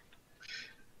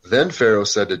 Then Pharaoh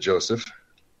said to Joseph,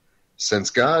 "Since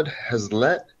God has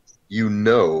let you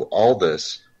know all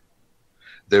this,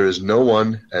 there is no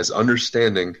one as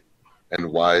understanding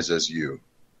and wise as you."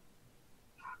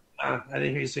 I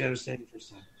didn't hear you say understanding first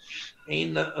time.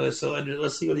 Let's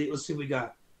see what we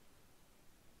got.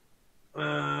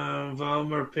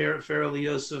 Valmer Pharaoh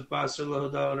Yosef Basar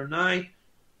Lohodal Adonai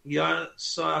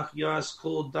Yasach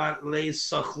Yaskul dot Le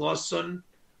Sachloson.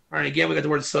 All right, again we got the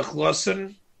word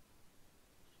Sachloson.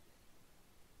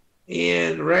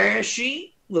 And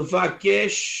Rashi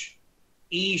Levakesh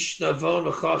Ish Navon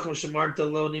Machacham Shamarta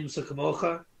Lo Nimsa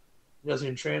Kamocha. Doesn't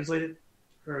even translate it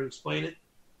or explain it.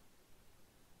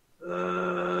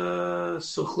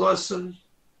 Suchloson.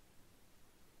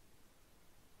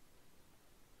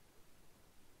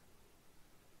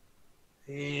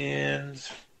 And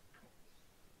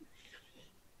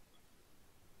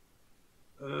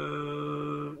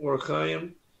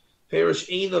Orchaim. Perish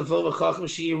Ein Navon Machacham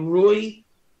Shirui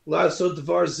Laso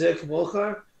Dvar Zek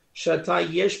Mocha. Shatai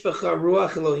Yesh Becha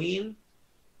Ruach Elohim.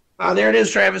 There it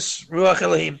is, Travis. Ruach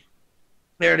Elohim.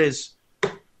 There it is.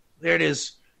 There it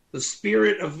is. The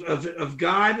spirit of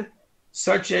God,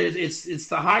 such as it's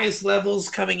the highest levels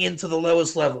coming into the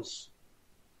lowest levels.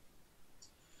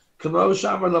 Right,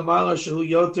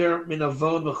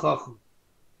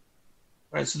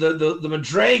 so the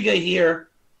Madrega here,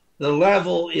 the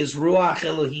level is Ruach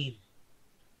Elohim.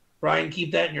 Brian,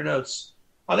 keep that in your notes.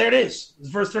 Oh, there it is. It's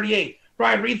verse 38.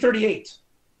 Brian, read 38.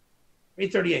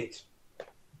 Read 38.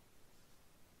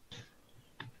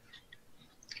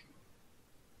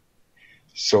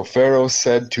 So Pharaoh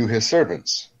said to his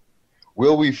servants,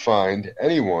 "Will we find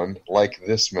anyone like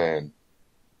this man?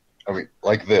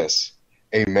 Like this,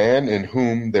 a man in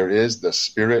whom there is the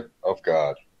Spirit of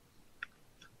God?"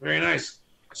 Very nice.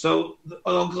 So the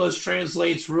Onkelos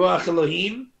translates Ruach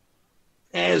Elohim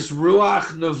as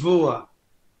Ruach Nevuah.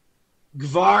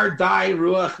 Gvar Dai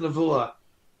Ruach Nevuah.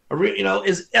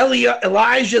 Is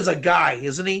Elijah's a guy,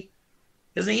 isn't he?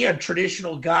 Isn't he a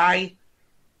traditional guy?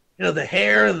 The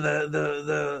hair and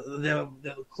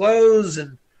the clothes,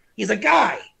 and he's a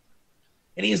guy,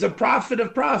 and he's a prophet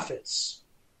of prophets.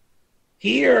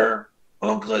 Here,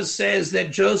 Onkelos says that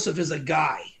Joseph is a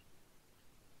guy.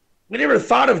 We never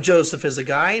thought of Joseph as a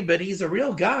guy, but he's a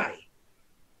real guy,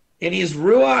 and he's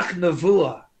Ruach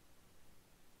Nevuah.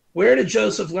 Where did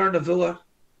Joseph learn Nevuah?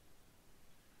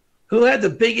 Who had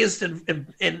the biggest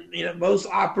and most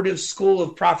operative school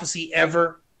of prophecy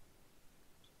ever?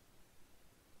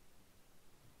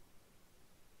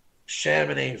 Shem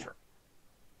and Aver.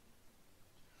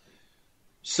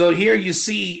 So here you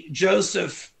see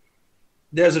Joseph,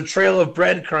 there's a trail of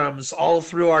breadcrumbs all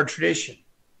through our tradition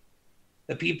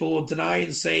that people will deny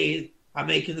and say, I'm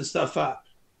making this stuff up.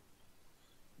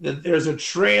 That there's a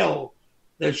trail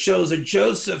that shows that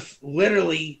Joseph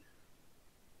literally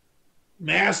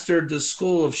mastered the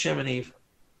school of Shem and Aver.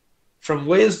 From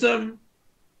wisdom,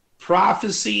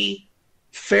 prophecy,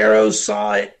 Pharaoh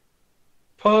saw it,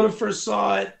 Potiphar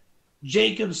saw it,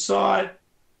 Jacob saw it.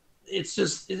 It's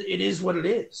just, it is what it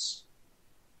is.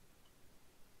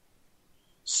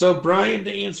 So, Brian,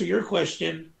 to answer your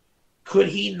question, could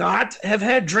he not have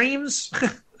had dreams?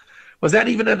 Was that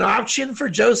even an option for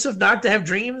Joseph not to have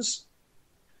dreams?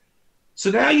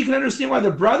 So now you can understand why the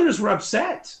brothers were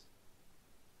upset.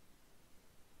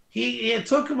 He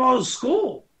took them all to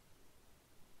school.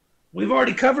 We've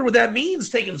already covered what that means,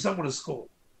 taking someone to school.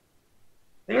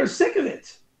 They were sick of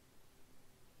it.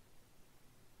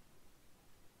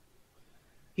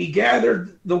 He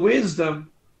gathered the wisdom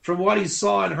from what he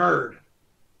saw and heard.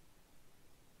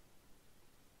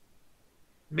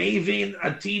 Mavin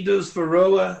Atidus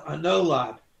Varoa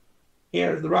Anolad.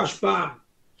 Here, the Rashbam.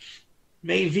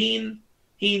 Mavin,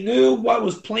 he knew what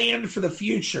was planned for the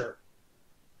future.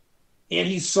 And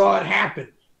he saw it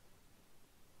happen.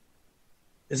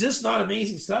 Is this not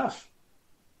amazing stuff?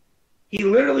 He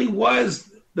literally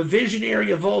was the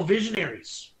visionary of all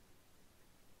visionaries.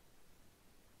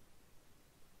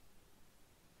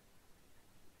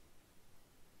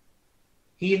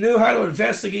 He knew how to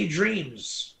investigate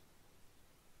dreams.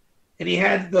 And he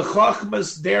had the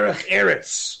Chochmas Derech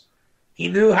Eretz. He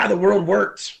knew how the world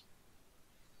worked.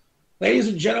 Ladies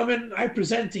and gentlemen, I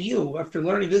present to you, after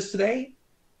learning this today,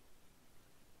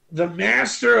 the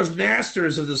master of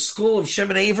masters of the school of Shem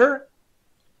and Aver,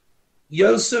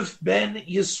 Yosef ben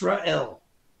Yisrael.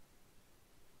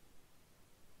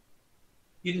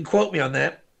 You can quote me on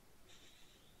that.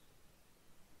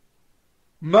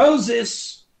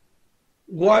 Moses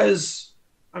was,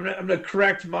 I'm going to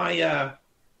correct my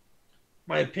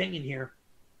opinion here.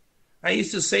 I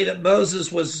used to say that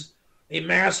Moses was a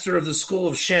master of the school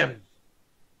of Shem.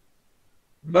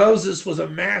 Moses was a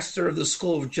master of the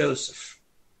school of Joseph.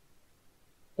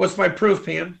 What's my proof,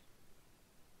 Pam?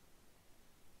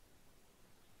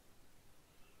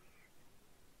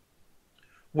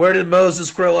 Where did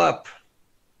Moses grow up?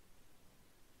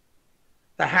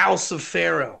 The house of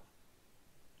Pharaoh.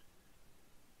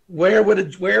 Where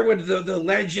would the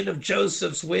legend of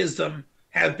Joseph's wisdom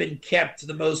have been kept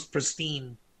the most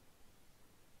pristine?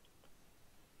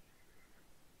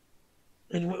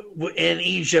 In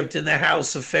Egypt, in the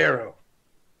house of Pharaoh.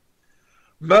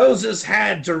 Moses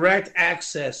had direct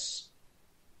access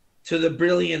to the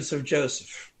brilliance of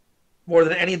Joseph more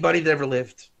than anybody that ever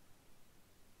lived.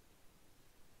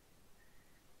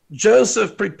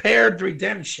 Joseph prepared the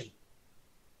redemption.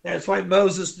 That's why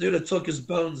Moses knew to took his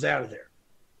bones out of there.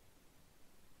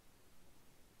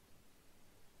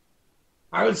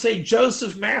 I would say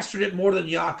Joseph mastered it more than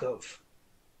Yaakov.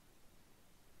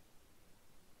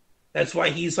 That's why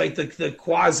he's like the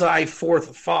quasi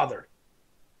fourth father.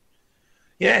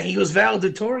 Yeah, he was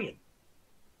valedictorian.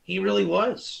 He really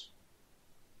was.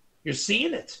 You're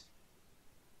seeing it.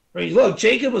 I mean, look,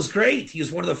 Jacob was great. He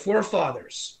was one of the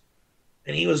forefathers.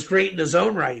 And he was great in his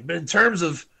own right. But in terms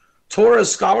of Torah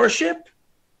scholarship,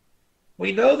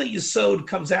 we know that Yesod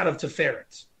comes out of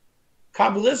Tiferet.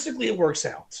 Kabbalistically, it works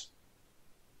out.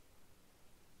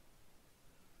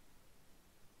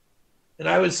 And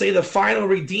I would say the final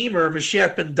redeemer,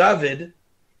 Mashiach ben David,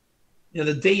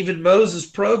 the David-Moses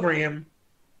program,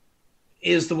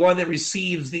 is the one that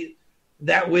receives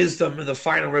that wisdom in the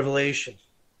final revelation.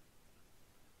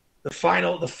 The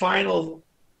final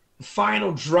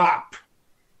drop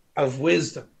of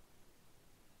wisdom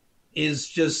is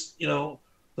just, the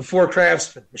four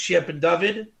craftsmen. Mashiach ben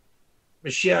David,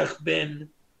 Mashiach ben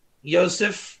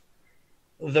Yosef,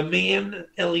 the man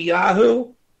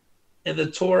Eliyahu, and the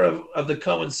Torah of the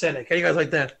Cohen Sedek. How do you guys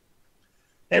like that?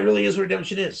 That really is what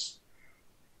redemption is.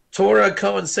 Torah,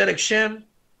 Cohen Sedek, Shem,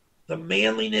 the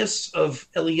manliness of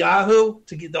Eliyahu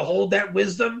to hold that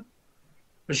wisdom,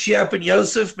 Mashiach ben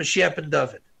Yosef, Mashiach ben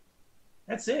David.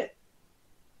 That's it.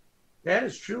 That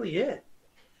is truly it.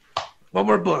 One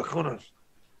more book. Hold on.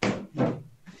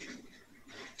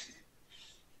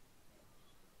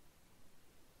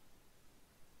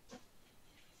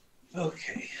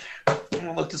 Okay. I'm going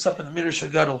to look this up in the Midrash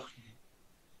Gadol.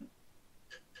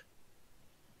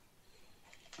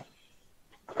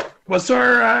 What's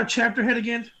our chapter head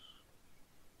again?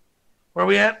 Where are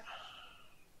we at?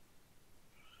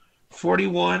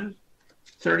 41,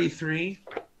 33.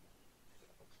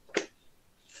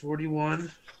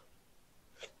 41,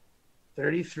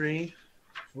 33,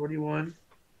 41,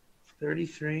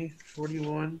 33,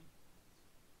 41,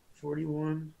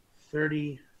 41,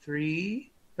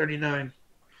 33, 39.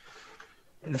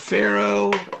 And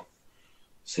Pharaoh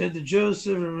said to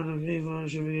Joseph, I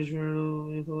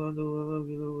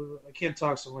can't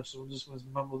talk so much, so I'm just going to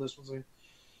mumble this one second.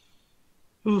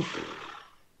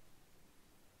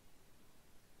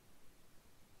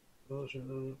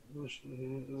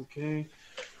 Okay.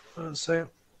 One second.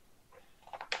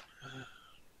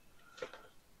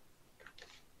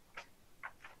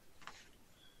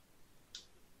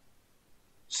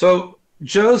 So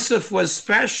Joseph was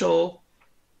special.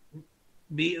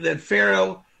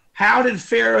 How did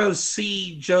Pharaoh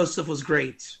see Joseph was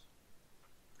great?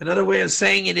 Another way of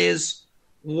saying it is,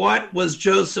 what was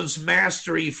Joseph's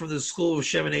mastery from the school of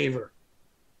Shem and Aver?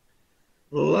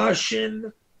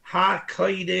 Lashon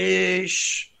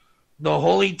HaKodesh, the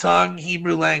Holy Tongue,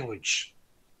 Hebrew language.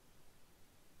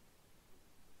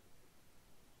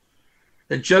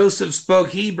 That Joseph spoke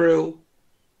Hebrew,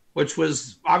 which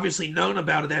was obviously known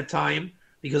about at that time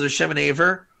because of Shem and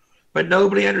Aver, but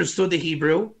nobody understood the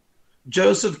Hebrew.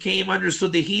 Joseph came,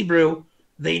 understood the Hebrew.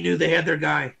 They knew they had their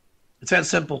guy. It's that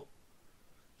simple.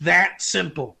 That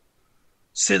simple.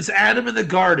 Since Adam in the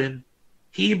garden,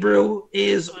 Hebrew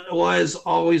was,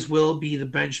 always will be the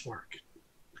benchmark.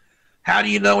 How do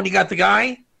you know when you got the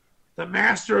guy? The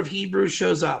master of Hebrew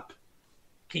shows up.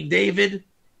 King David,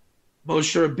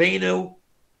 Moshe Rabbeinu,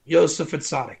 Yosef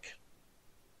Atzadik.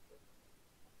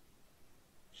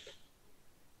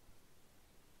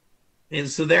 And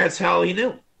so that's how he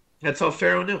knew. That's how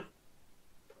Pharaoh knew.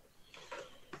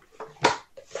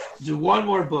 Do one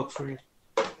more book for you.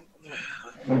 A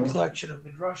collection of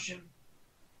Midrashim.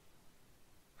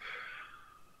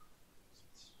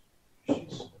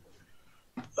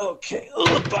 Okay.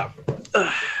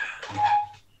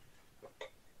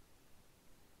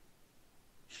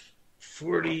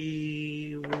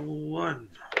 41.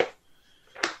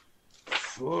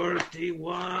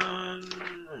 41.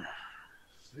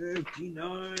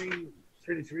 59.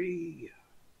 33.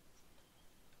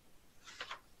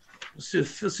 Let's do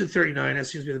 39. That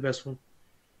seems to be the best one.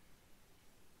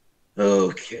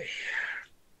 Okay.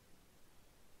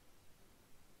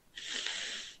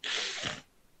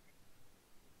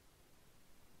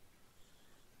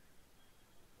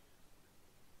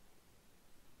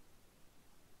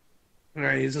 All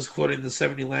right, he's just quoting the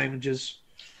 70 languages.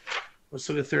 Let's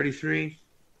look at 33.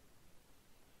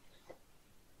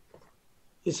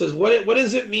 He says, what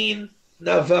does it mean,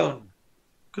 Navon?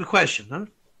 Good question, huh?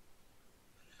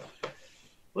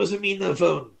 What does it mean,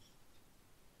 Navon?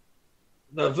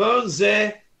 Navon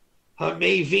ze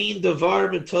hamevin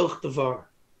davar metoch davar.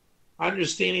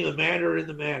 Understanding the matter in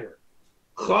the matter.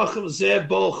 Chacham ze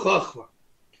bol chachma.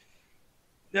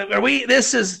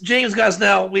 This is James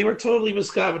Gosnell. We were totally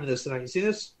miscovering this tonight. You see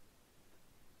this?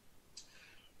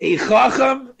 A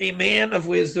chacham, a man of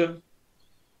wisdom.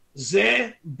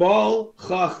 Ze bol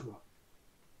chachma.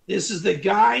 This is the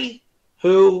guy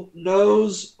who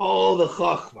knows all the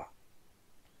chachma.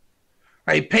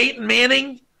 Right? Peyton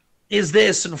Manning is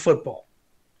this in football.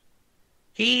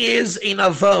 He is a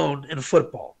navon in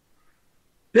football.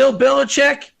 Bill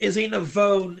Belichick is a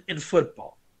navon in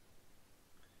football.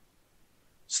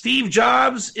 Steve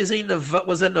Jobs was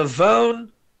a navon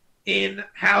in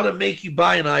how to make you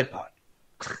buy an iPod.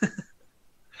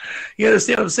 You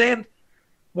understand what I'm saying?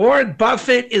 Warren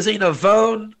Buffett is a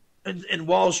navon in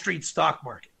Wall Street stock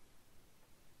market.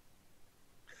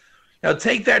 Now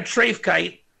take that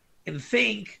treifkite and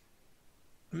think,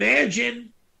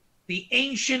 imagine the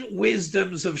ancient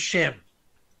wisdoms of Shem,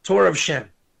 Torah of Shem. I'm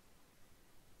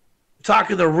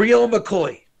talking the real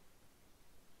McCoy.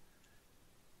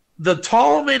 The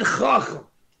Talmud Chacham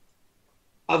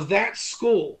of that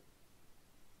school,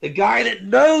 the guy that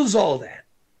knows all that.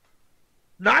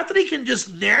 Not that he can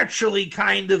just naturally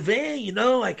kind of,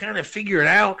 I kind of figure it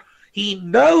out. He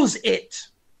knows it.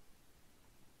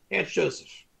 That's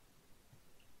Joseph.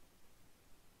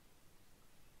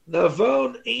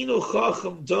 Navon einu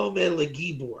chacham dome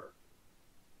legibor,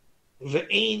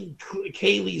 ve'ein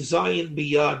keli zayin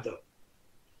biyado.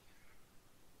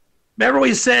 Remember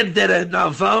we said that a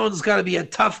navon's got to be a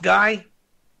tough guy?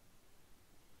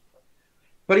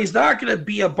 But he's not going to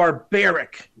be a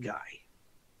barbaric guy.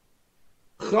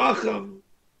 Chacham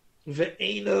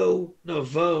ve'eno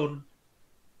navon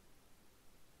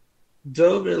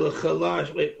dome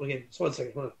lechalash. Wait, again, just 1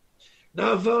 second, hold on.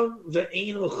 Navon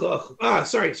ve'eno chacham.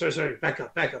 Sorry. Back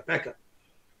up.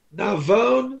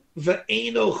 Navon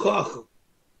ve'eno chacham.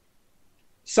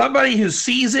 Somebody who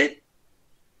sees it,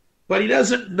 but he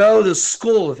doesn't know the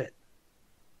school of it.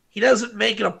 He doesn't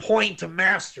make it a point to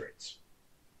master it.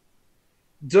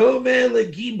 Dome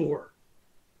legibor.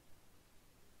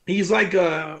 He's like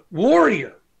a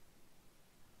warrior.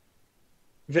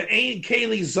 Ve'ein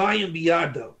keli zayin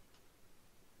biyado.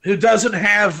 Who doesn't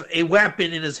have a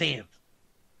weapon in his hand.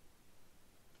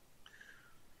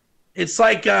 It's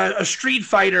like a street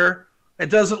fighter that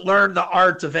doesn't learn the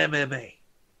art of MMA.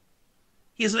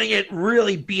 He's going to get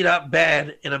really beat up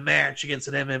bad in a match against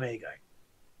an MMA guy.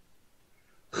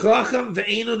 Chacham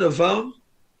ve'enu navom,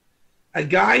 a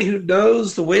guy who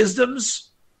knows the wisdoms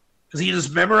because he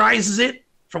just memorizes it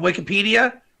from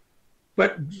Wikipedia,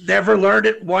 but never learned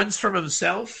it once from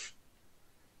himself.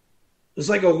 It's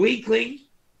like a weakling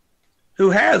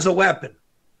who has a weapon.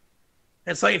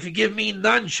 It's like if you give me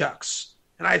nunchucks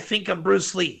and I think I'm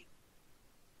Bruce Lee.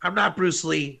 I'm not Bruce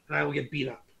Lee, and I will get beat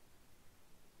up.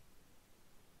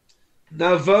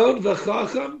 Navod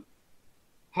v'chacham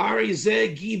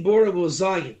harizeh gibor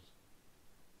v'zayin.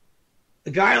 A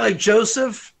guy like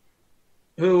Joseph,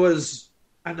 who was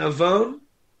a navon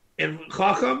and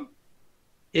chacham,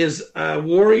 is a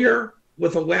warrior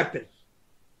with a weapon.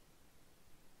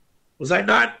 Was I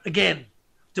not, again,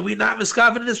 did we not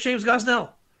miscover this, James Gosnell?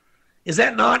 Is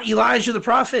that not Elijah the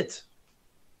prophet?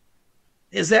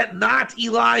 Is that not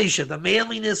Elijah, the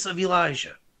manliness of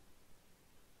Elijah?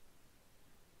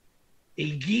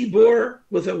 A gibor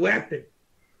with a weapon.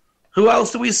 Who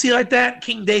else do we see like that?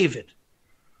 King David.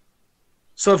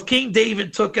 So if King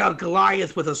David took out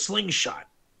Goliath with a slingshot,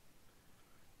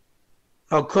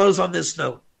 I'll close on this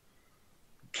note.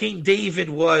 King David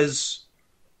was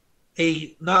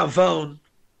a navon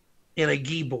and a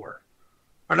gibor,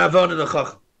 or navon and a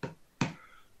chacham.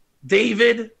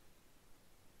 David,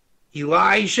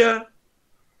 Elijah,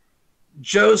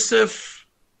 Joseph,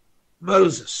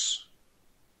 Moses,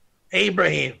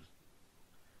 Abraham,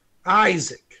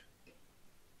 Isaac,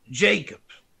 Jacob.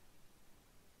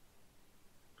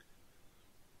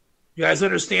 You guys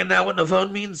understand now what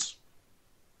Navon means?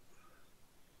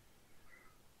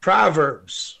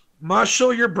 Proverbs.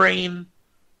 Muscle your brain.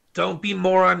 Don't be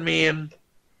moron man.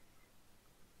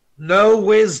 Know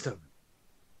wisdom.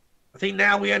 I think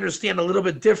now we understand a little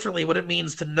bit differently what it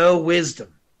means to know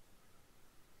wisdom.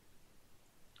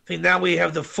 I think now we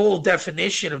have the full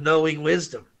definition of knowing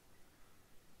wisdom.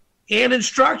 And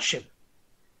instruction.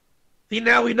 I think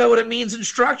now we know what it means,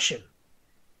 instruction.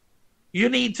 You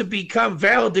need to become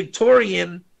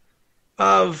valedictorian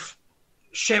of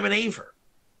Shem and Aver.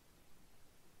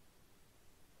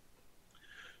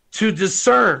 To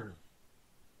discern,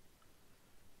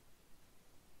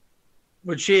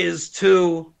 which is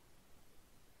to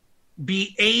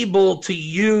be able to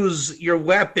use your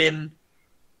weapon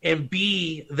and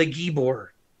be the Gibor.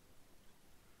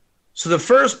 So the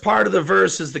first part of the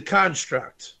verse is the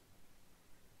construct.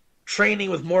 Training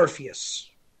with Morpheus.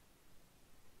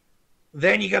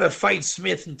 Then you got to fight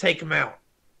Smith and take him out.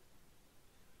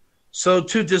 So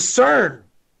to discern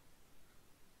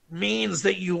means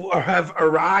that you have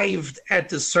arrived at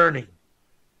discerning.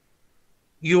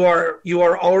 You are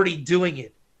already doing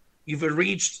it. You've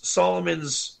reached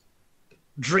Solomon's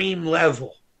dream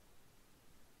level.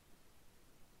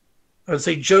 I would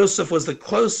say Joseph was the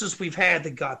closest we've had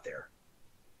that got there,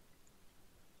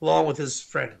 along with his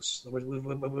friends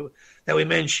that we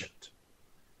mentioned.